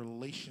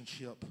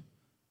relationship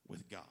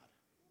with God.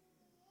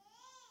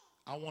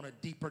 I want a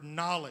deeper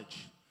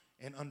knowledge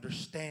and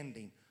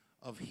understanding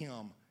of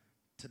him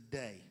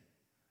today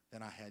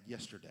than I had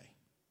yesterday.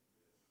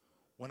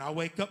 When I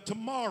wake up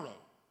tomorrow,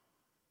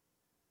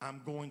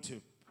 I'm going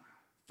to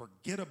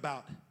forget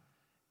about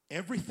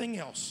everything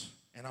else,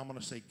 and I'm going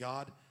to say,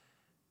 God,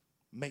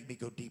 make me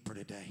go deeper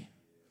today.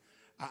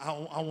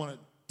 I want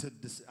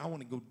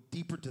to go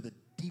deeper to the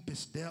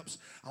deepest depths.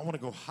 I want to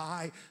go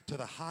high to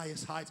the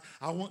highest heights.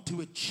 I want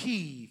to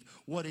achieve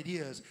what it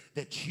is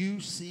that you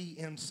see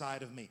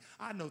inside of me.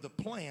 I know the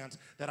plans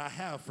that I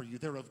have for you.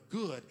 They're of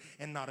good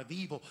and not of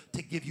evil,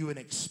 to give you an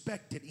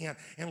expected end.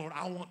 And Lord,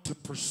 I want to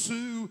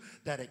pursue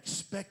that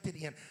expected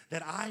end,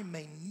 that I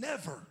may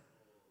never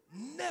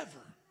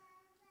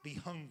be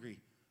hungry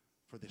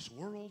for this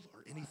world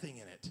or anything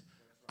in it.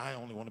 I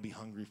only want to be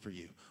hungry for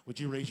you. Would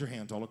you raise your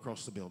hands all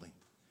across the building?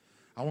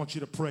 I want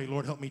you to pray,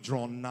 Lord, help me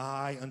draw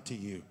nigh unto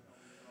you.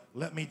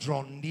 Let me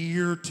draw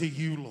near to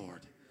you,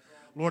 Lord.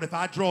 Lord, if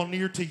I draw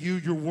near to you,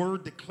 your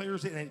word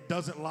declares it and it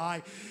doesn't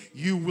lie.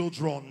 You will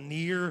draw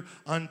near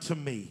unto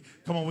me.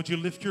 Come on, would you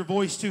lift your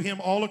voice to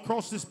him all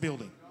across this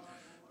building?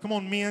 Come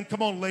on, men.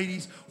 Come on,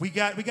 ladies. We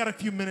got a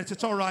few minutes.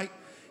 It's all right.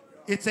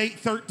 It's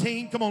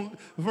 8:13. Come on,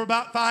 for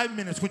about 5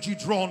 minutes, would you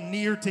draw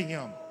near to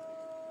him?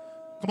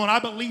 Come on, I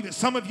believe it.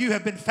 Some of you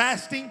have been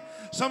fasting.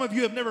 Some of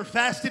you have never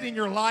fasted in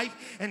your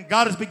life, and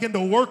God has begun to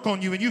work on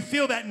you, and you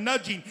feel that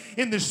nudging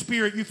in the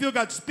spirit. You feel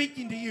God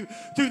speaking to you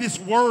through this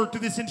word,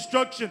 through this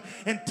instruction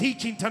and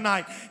teaching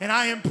tonight. And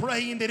I am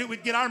praying that it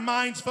would get our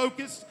minds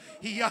focused.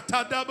 In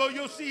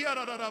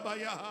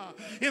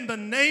the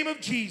name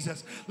of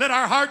Jesus, let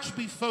our hearts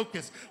be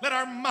focused. Let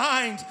our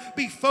minds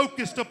be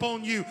focused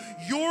upon you.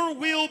 Your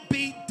will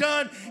be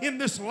done in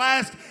this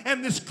last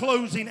and this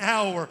closing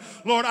hour.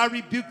 Lord, I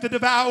rebuke the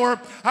devourer.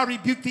 I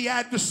rebuke the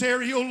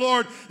adversary, oh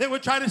Lord, that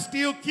would try to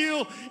steal,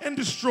 kill, and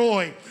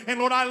destroy. And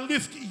Lord, I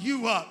lift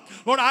you up.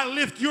 Lord, I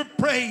lift your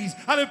praise.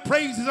 I lift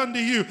praises unto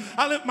you.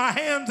 I lift my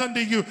hands unto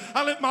you.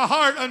 I lift my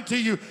heart unto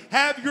you.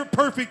 Have your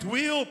perfect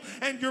will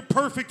and your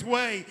perfect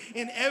way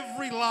in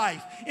every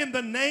life. In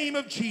the name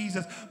of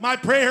Jesus, my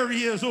prayer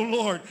is, oh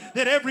Lord,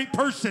 that every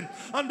person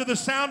under the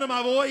sound of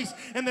my voice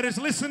and that is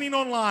listening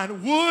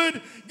online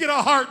would get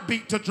a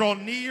heartbeat to draw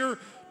near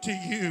to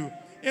you.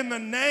 In the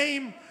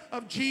name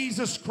of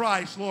Jesus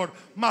Christ, Lord,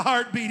 my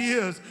heartbeat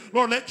is,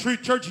 Lord, let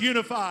Truth Church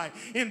unify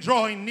in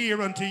drawing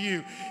near unto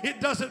you. It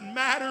doesn't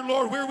matter,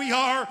 Lord, where we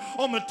are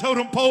on the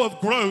totem pole of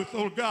growth,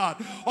 oh God.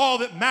 All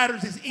that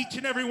matters is each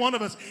and every one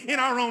of us in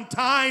our own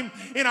time,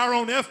 in our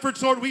own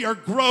efforts, Lord, we are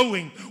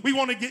growing. We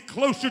want to get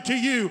closer to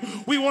you.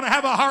 We want to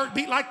have a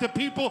heartbeat like the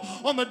people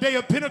on the day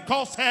of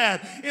Pentecost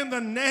had. In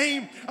the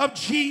name of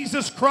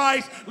Jesus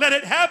Christ, let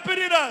it happen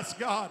in us,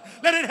 God.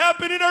 Let it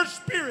happen in our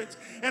spirits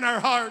and our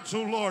hearts,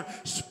 oh Lord.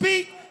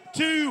 Speak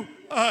to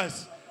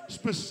us.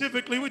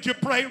 Specifically, would you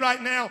pray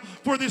right now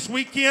for this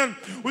weekend?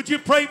 Would you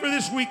pray for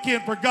this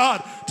weekend for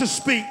God to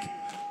speak?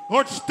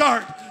 Lord,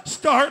 start,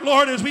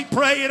 Lord, as we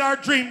pray in our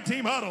dream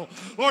team huddle.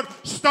 Lord,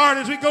 start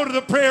as we go to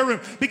the prayer room.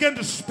 Begin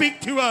to speak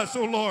to us,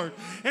 oh Lord.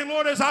 And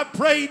Lord, as I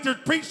prayed to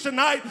preach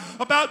tonight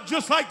about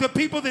just like the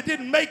people that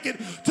didn't make it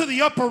to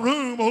the upper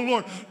room, oh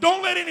Lord,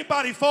 don't let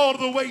anybody fall to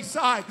the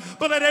wayside,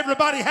 but let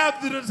everybody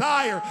have the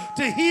desire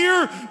to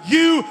hear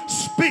you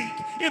speak.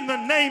 In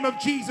the name of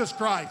Jesus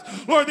Christ.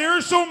 Lord, there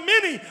are so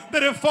many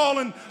that have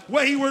fallen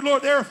wayward,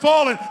 Lord. They're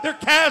fallen. They're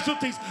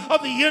casualties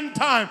of the end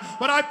time.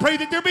 But I pray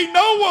that there be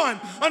no one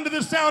under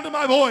the sound of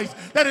my voice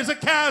that is a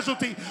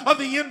casualty of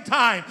the end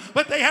time.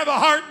 But they have a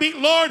heartbeat.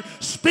 Lord,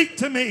 speak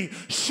to me.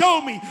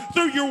 Show me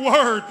through your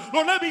word.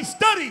 Lord, let me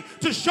study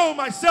to show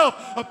myself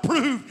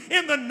approved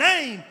in the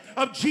name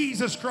of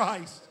Jesus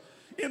Christ.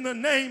 In the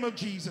name of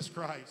Jesus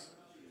Christ.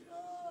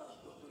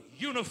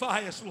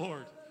 Unify us,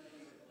 Lord.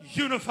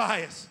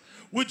 Unify us.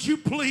 Would you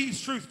please,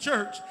 Truth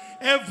Church,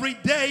 every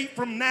day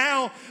from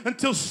now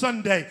until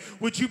Sunday,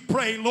 would you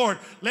pray, Lord,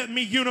 let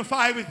me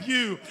unify with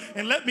you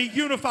and let me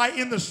unify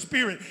in the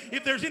Spirit.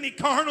 If there's any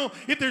carnal,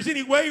 if there's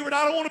any wayward,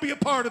 I don't want to be a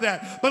part of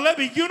that. But let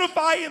me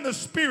unify in the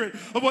Spirit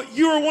of what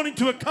you are wanting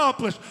to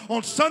accomplish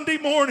on Sunday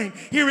morning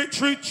here at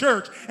Truth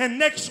Church and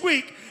next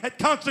week at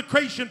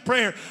consecration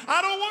prayer.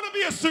 I don't want to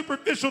be a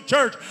superficial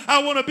church.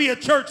 I want to be a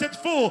church that's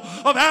full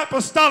of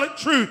apostolic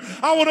truth.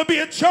 I want to be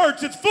a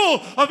church that's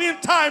full of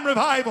end time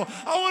revival.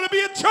 I want to be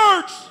a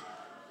church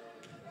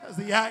as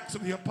the Acts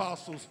of the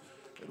Apostles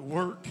at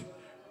work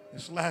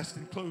this last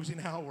and closing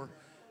hour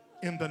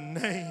in the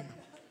name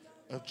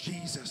of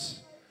Jesus.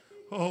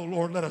 Oh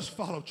Lord, let us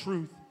follow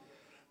truth.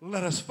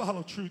 Let us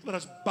follow truth. Let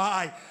us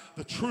buy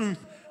the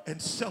truth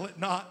and sell it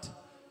not.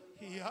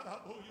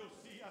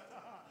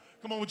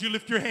 Come on, would you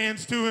lift your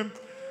hands to him?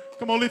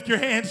 Come on, lift your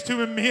hands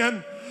to him,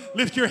 men.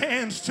 Lift your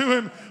hands to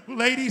him.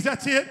 Ladies,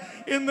 that's it.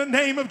 In the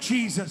name of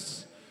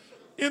Jesus.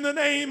 In the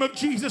name of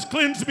Jesus,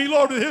 cleanse me,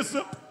 Lord, with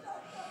hyssop.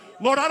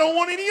 Lord, I don't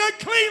want any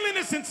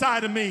uncleanliness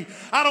inside of me.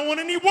 I don't want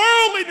any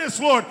worldliness,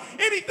 Lord.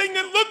 Anything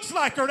that looks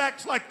like or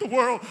acts like the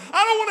world.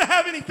 I don't want to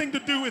have anything to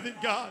do with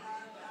it, God.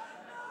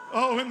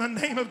 Oh, in the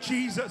name of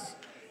Jesus.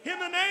 In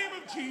the name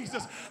of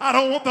Jesus, I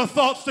don't want the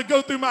thoughts to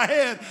go through my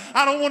head.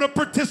 I don't want to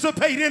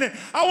participate in it.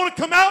 I want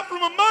to come out from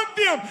among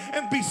them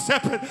and be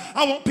separate.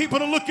 I want people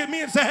to look at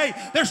me and say,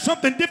 hey, there's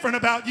something different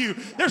about you.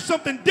 There's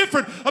something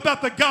different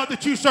about the God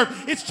that you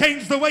serve. It's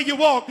changed the way you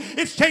walk.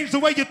 It's changed the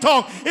way you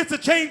talk. It's a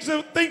change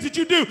the things that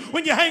you do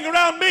when you hang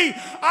around me.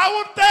 I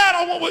want that.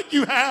 I want what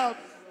you have.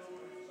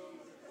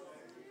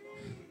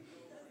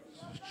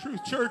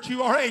 Truth Church,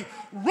 you are a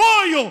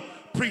royal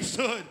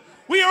priesthood.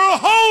 We are a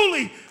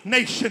holy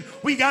nation.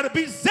 We got to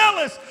be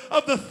zealous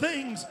of the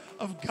things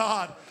of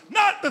God.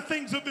 Not the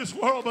things of this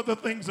world, but the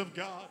things of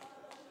God.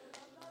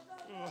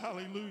 Oh,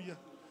 hallelujah.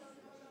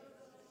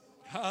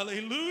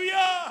 Hallelujah.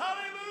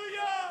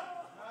 Hallelujah.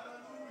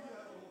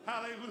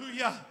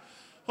 Hallelujah.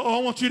 Oh,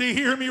 I want you to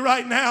hear me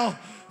right now.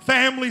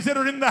 Families that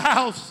are in the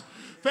house.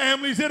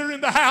 Families that are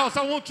in the house,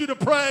 I want you to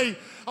pray.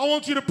 I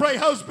want you to pray,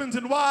 husbands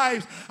and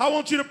wives. I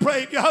want you to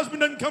pray. If your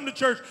husband doesn't come to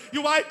church,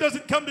 your wife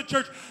doesn't come to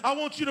church, I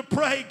want you to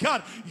pray,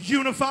 God,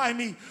 unify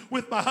me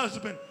with my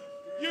husband.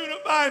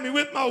 Unify me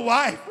with my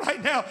wife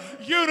right now.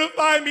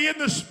 Unify me in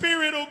the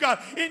Spirit, oh God,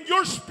 in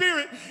your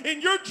Spirit, in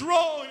your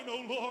drawing,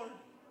 oh Lord.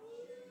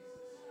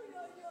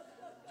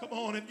 Come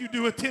on, and you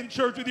do attend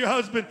church with your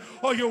husband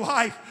or your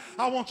wife.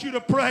 I want you to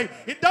pray.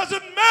 It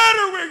doesn't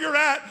matter where you're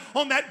at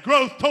on that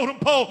growth totem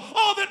pole.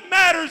 All that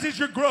matters is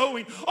you're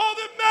growing. All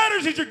that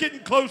matters is you're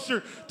getting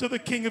closer to the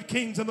King of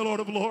Kings and the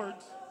Lord of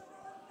Lords.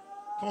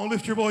 Come on,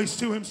 lift your voice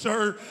to him,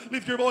 sir.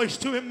 Lift your voice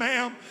to him,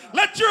 ma'am.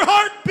 Let your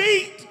heart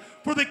beat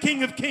for the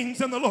King of Kings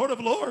and the Lord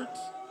of Lords.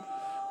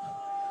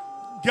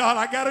 God,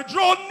 I got to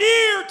draw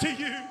near to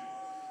you.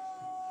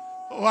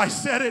 Oh, I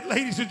said it,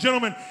 ladies and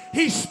gentlemen.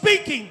 He's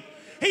speaking.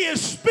 He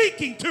is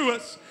speaking to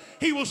us.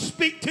 He will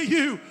speak to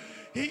you.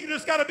 You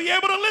just got to be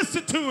able to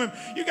listen to him.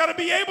 You got to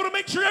be able to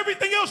make sure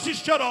everything else is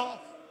shut off.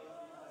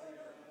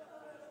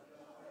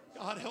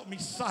 God, help me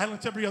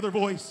silence every other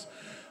voice.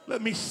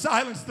 Let me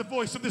silence the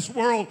voice of this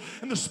world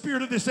and the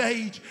spirit of this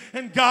age.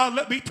 And God,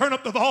 let me turn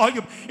up the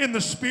volume in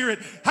the Spirit.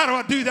 How do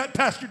I do that,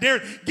 Pastor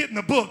Darren? Get in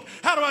the book.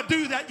 How do I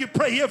do that? You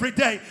pray every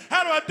day.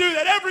 How do I do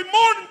that? Every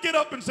morning get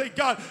up and say,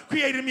 God,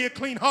 create in me a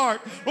clean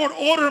heart. Lord,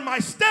 order my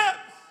steps.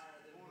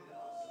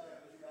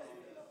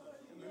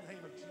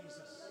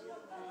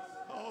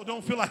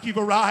 Don't feel like you've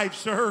arrived,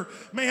 sir.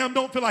 Ma'am,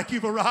 don't feel like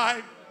you've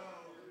arrived.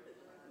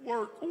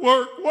 Work,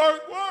 work,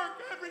 work, work.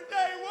 Every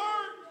day,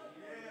 work.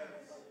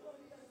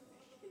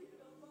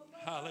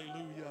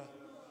 Hallelujah.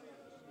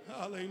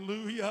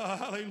 Hallelujah.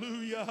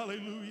 Hallelujah. Hallelujah.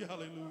 Hallelujah.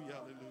 Hallelujah.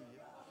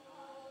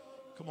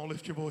 Come on,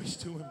 lift your voice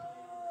to him.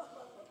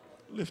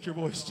 Lift your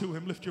voice to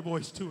him. Lift your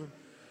voice to him.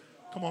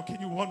 Come on, can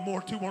you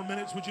 2 more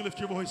minutes? Would you lift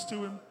your voice to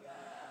him?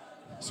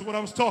 That's what I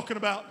was talking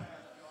about.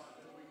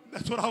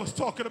 That's what I was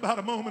talking about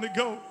a moment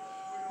ago.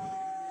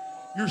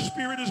 Your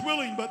spirit is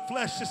willing, but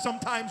flesh is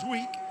sometimes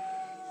weak.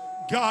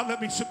 God,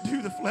 let me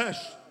subdue the flesh.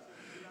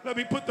 Let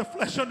me put the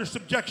flesh under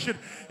subjection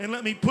and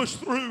let me push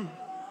through.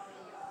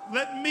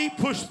 Let me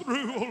push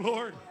through, oh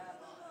Lord.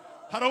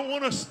 I don't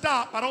want to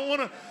stop. I don't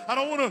want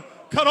to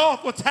cut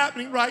off what's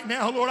happening right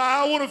now, Lord.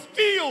 I want to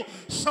feel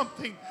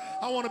something.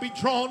 I want to be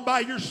drawn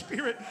by your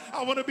spirit.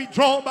 I want to be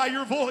drawn by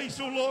your voice,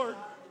 oh Lord.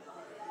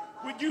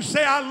 When you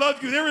say I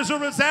love you, there is a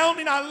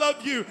resounding I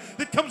love you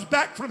that comes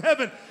back from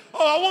heaven.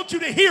 Oh, I want you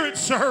to hear it,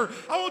 sir.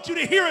 I want you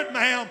to hear it,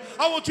 ma'am.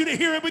 I want you to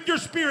hear it with your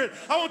spirit.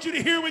 I want you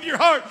to hear it with your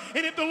heart.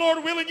 And if the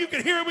Lord willing, you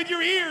can hear it with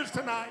your ears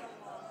tonight.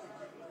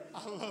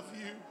 I love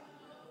you.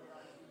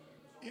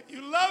 If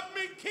you love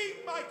me,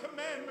 keep my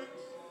commandments.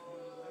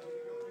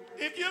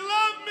 If you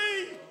love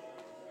me,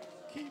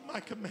 keep my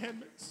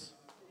commandments.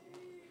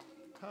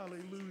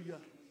 Hallelujah.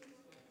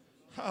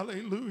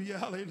 Hallelujah.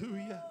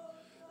 Hallelujah.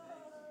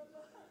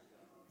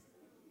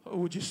 Oh,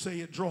 would you say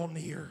it? Draw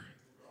near.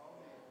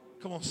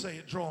 Come on, say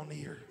it. Draw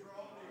near.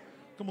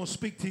 Come on,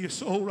 speak to your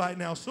soul right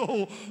now.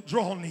 Soul,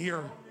 draw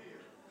near.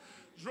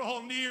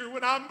 Draw near.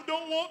 When I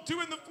don't want to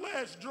in the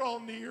flesh, draw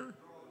near.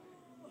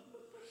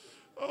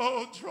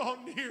 Oh, draw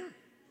near.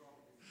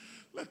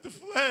 Let the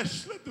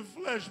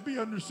flesh be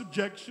under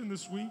subjection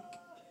this week.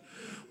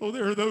 Oh,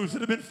 there are those that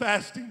have been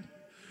fasting.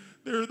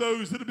 There are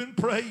those that have been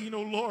praying.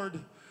 Oh, Lord,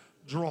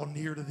 draw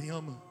near to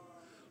them.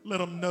 Let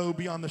them know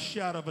beyond the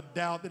shadow of a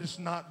doubt that it's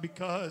not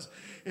because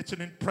it's an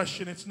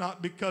impression. It's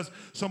not because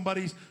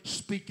somebody's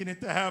speaking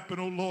it to happen,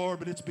 oh Lord,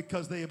 but it's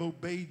because they have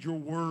obeyed your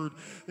word.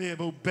 They have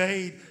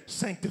obeyed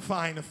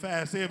sanctifying the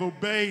fast. They have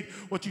obeyed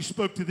what you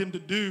spoke to them to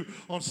do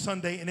on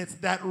Sunday. And it's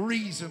that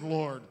reason,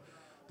 Lord,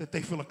 that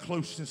they feel a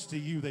closeness to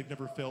you they've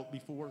never felt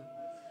before.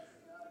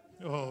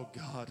 Oh,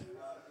 God,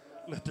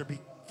 let there be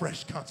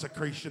fresh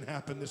consecration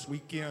happen this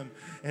weekend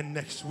and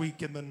next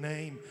week in the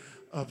name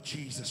of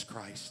Jesus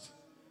Christ.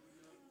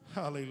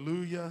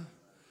 Hallelujah,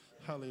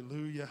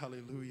 hallelujah,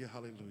 hallelujah,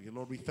 hallelujah.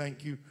 Lord, we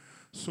thank you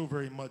so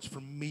very much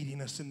for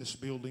meeting us in this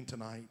building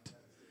tonight.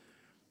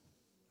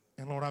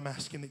 And Lord, I'm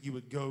asking that you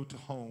would go to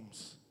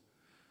homes.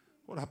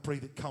 Lord, I pray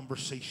that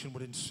conversation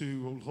would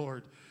ensue, oh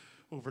Lord,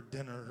 over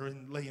dinner or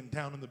in laying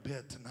down in the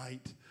bed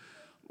tonight.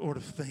 Lord,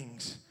 of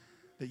things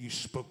that you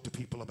spoke to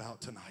people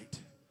about tonight.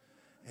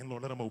 And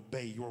Lord, let them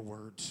obey your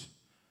words.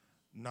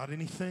 Not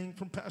anything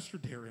from Pastor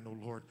Darren, oh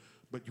Lord,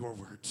 but your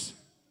words.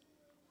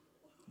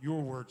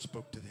 Your word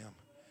spoke to them.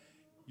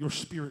 Your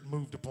spirit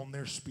moved upon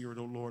their spirit,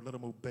 oh Lord. Let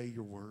them obey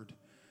your word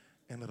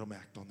and let them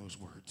act on those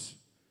words.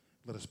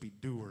 Let us be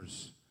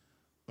doers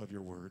of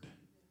your word.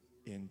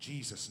 In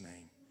Jesus'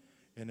 name.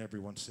 And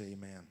everyone say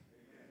amen.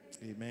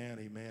 Amen,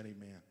 amen,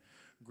 amen.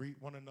 Greet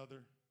one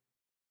another.